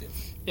attractive.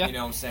 Yeah. You know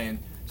what I'm saying?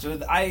 So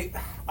I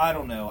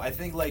don't know. I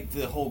think like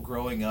the whole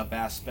growing up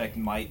aspect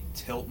might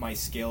tilt my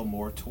scale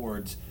more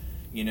towards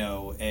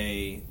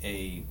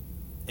a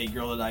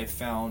girl that I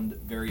found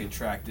very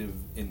attractive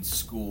in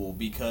school,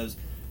 because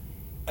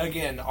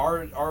again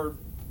our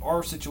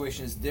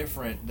situation is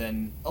different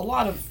than a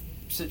lot of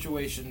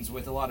situations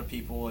with a lot of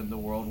people in the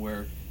world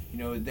where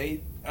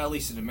they, at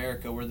least in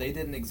America, where they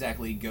didn't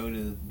exactly go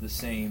to the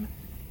same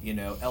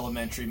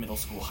elementary, middle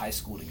school, high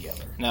school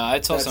together. No,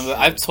 I've told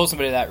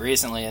somebody that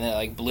recently, and it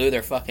like blew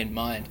their fucking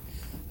mind.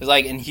 Because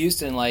like in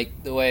Houston,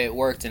 like the way it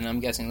worked, and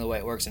I'm guessing the way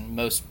it works in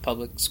most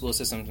public school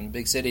systems in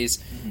big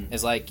cities,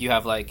 is like you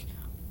have like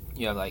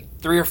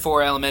 3 or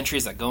 4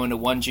 elementaries that go into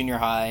one junior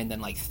high, and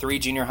then like 3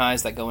 junior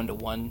highs that go into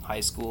one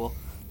high school.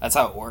 That's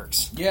how it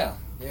works. Yeah.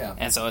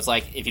 And so it's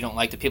like if you don't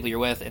like the people you're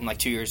with, in like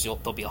 2 years there'll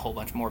be a whole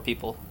bunch more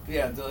people.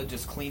 Yeah, they'll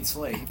just clean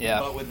slate.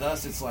 Yeah. But with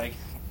us, it's like,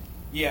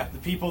 yeah, the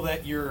people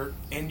that you're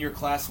in your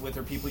class with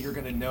are people you're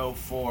going to know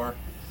for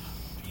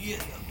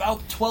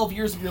about 12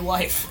 years of your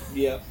life.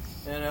 Yeah.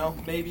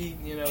 Maybe,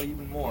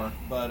 even more.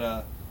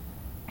 But,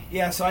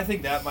 yeah, so I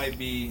think that might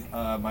be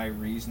my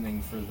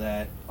reasoning for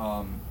that.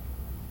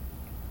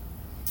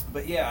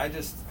 But, yeah, I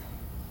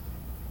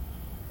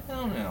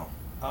don't know.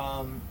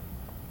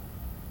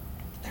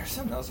 There's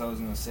something else I was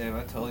going to say, but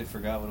I totally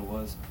forgot what it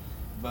was.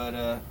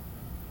 But,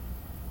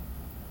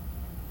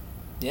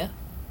 Yeah,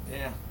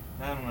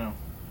 I don't know.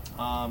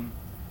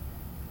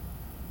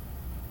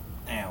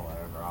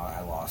 Whatever.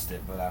 I lost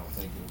it, but I don't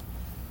think it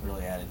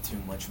really added too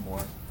much more.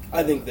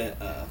 I think that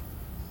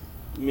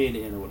me and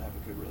Anna would have a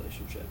good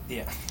relationship.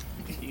 Yeah.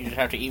 you just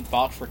have to eat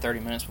box for 30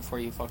 minutes before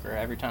you fuck her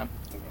every time.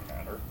 Doesn't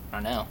matter. I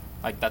know,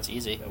 like that's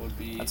easy. That would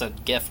be. That's a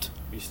gift.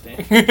 Be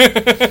standard.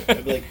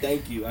 I'd be like,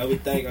 thank you.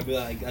 I'd be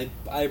like,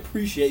 I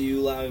appreciate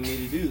you allowing me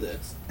to do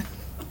this.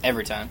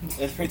 Every time.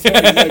 Every time.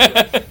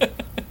 Exactly.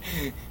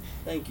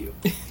 Thank you.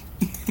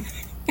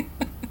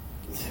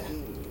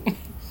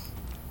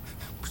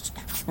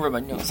 Rub my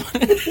nose on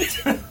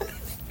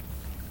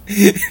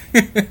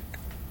it.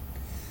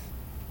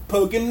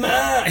 Poking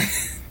mine.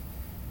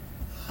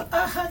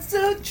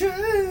 So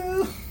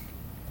true.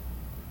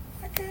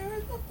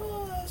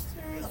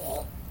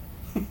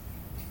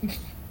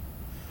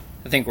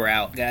 I think we're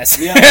out, guys.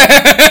 Yeah.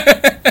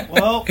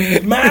 Well,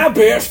 My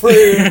best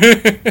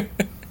friend.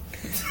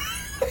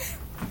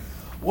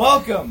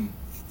 welcome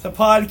to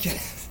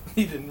podcast.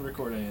 He didn't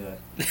record any of that.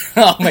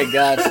 Oh my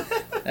god,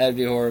 that'd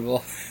be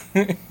horrible.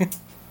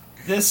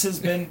 This has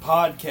been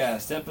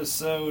podcast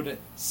episode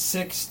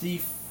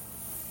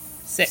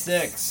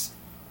 66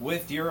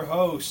 with your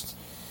host,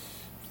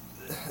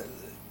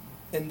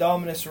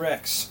 Indominus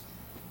Rex.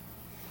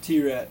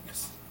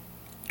 T-Rex.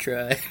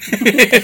 Try.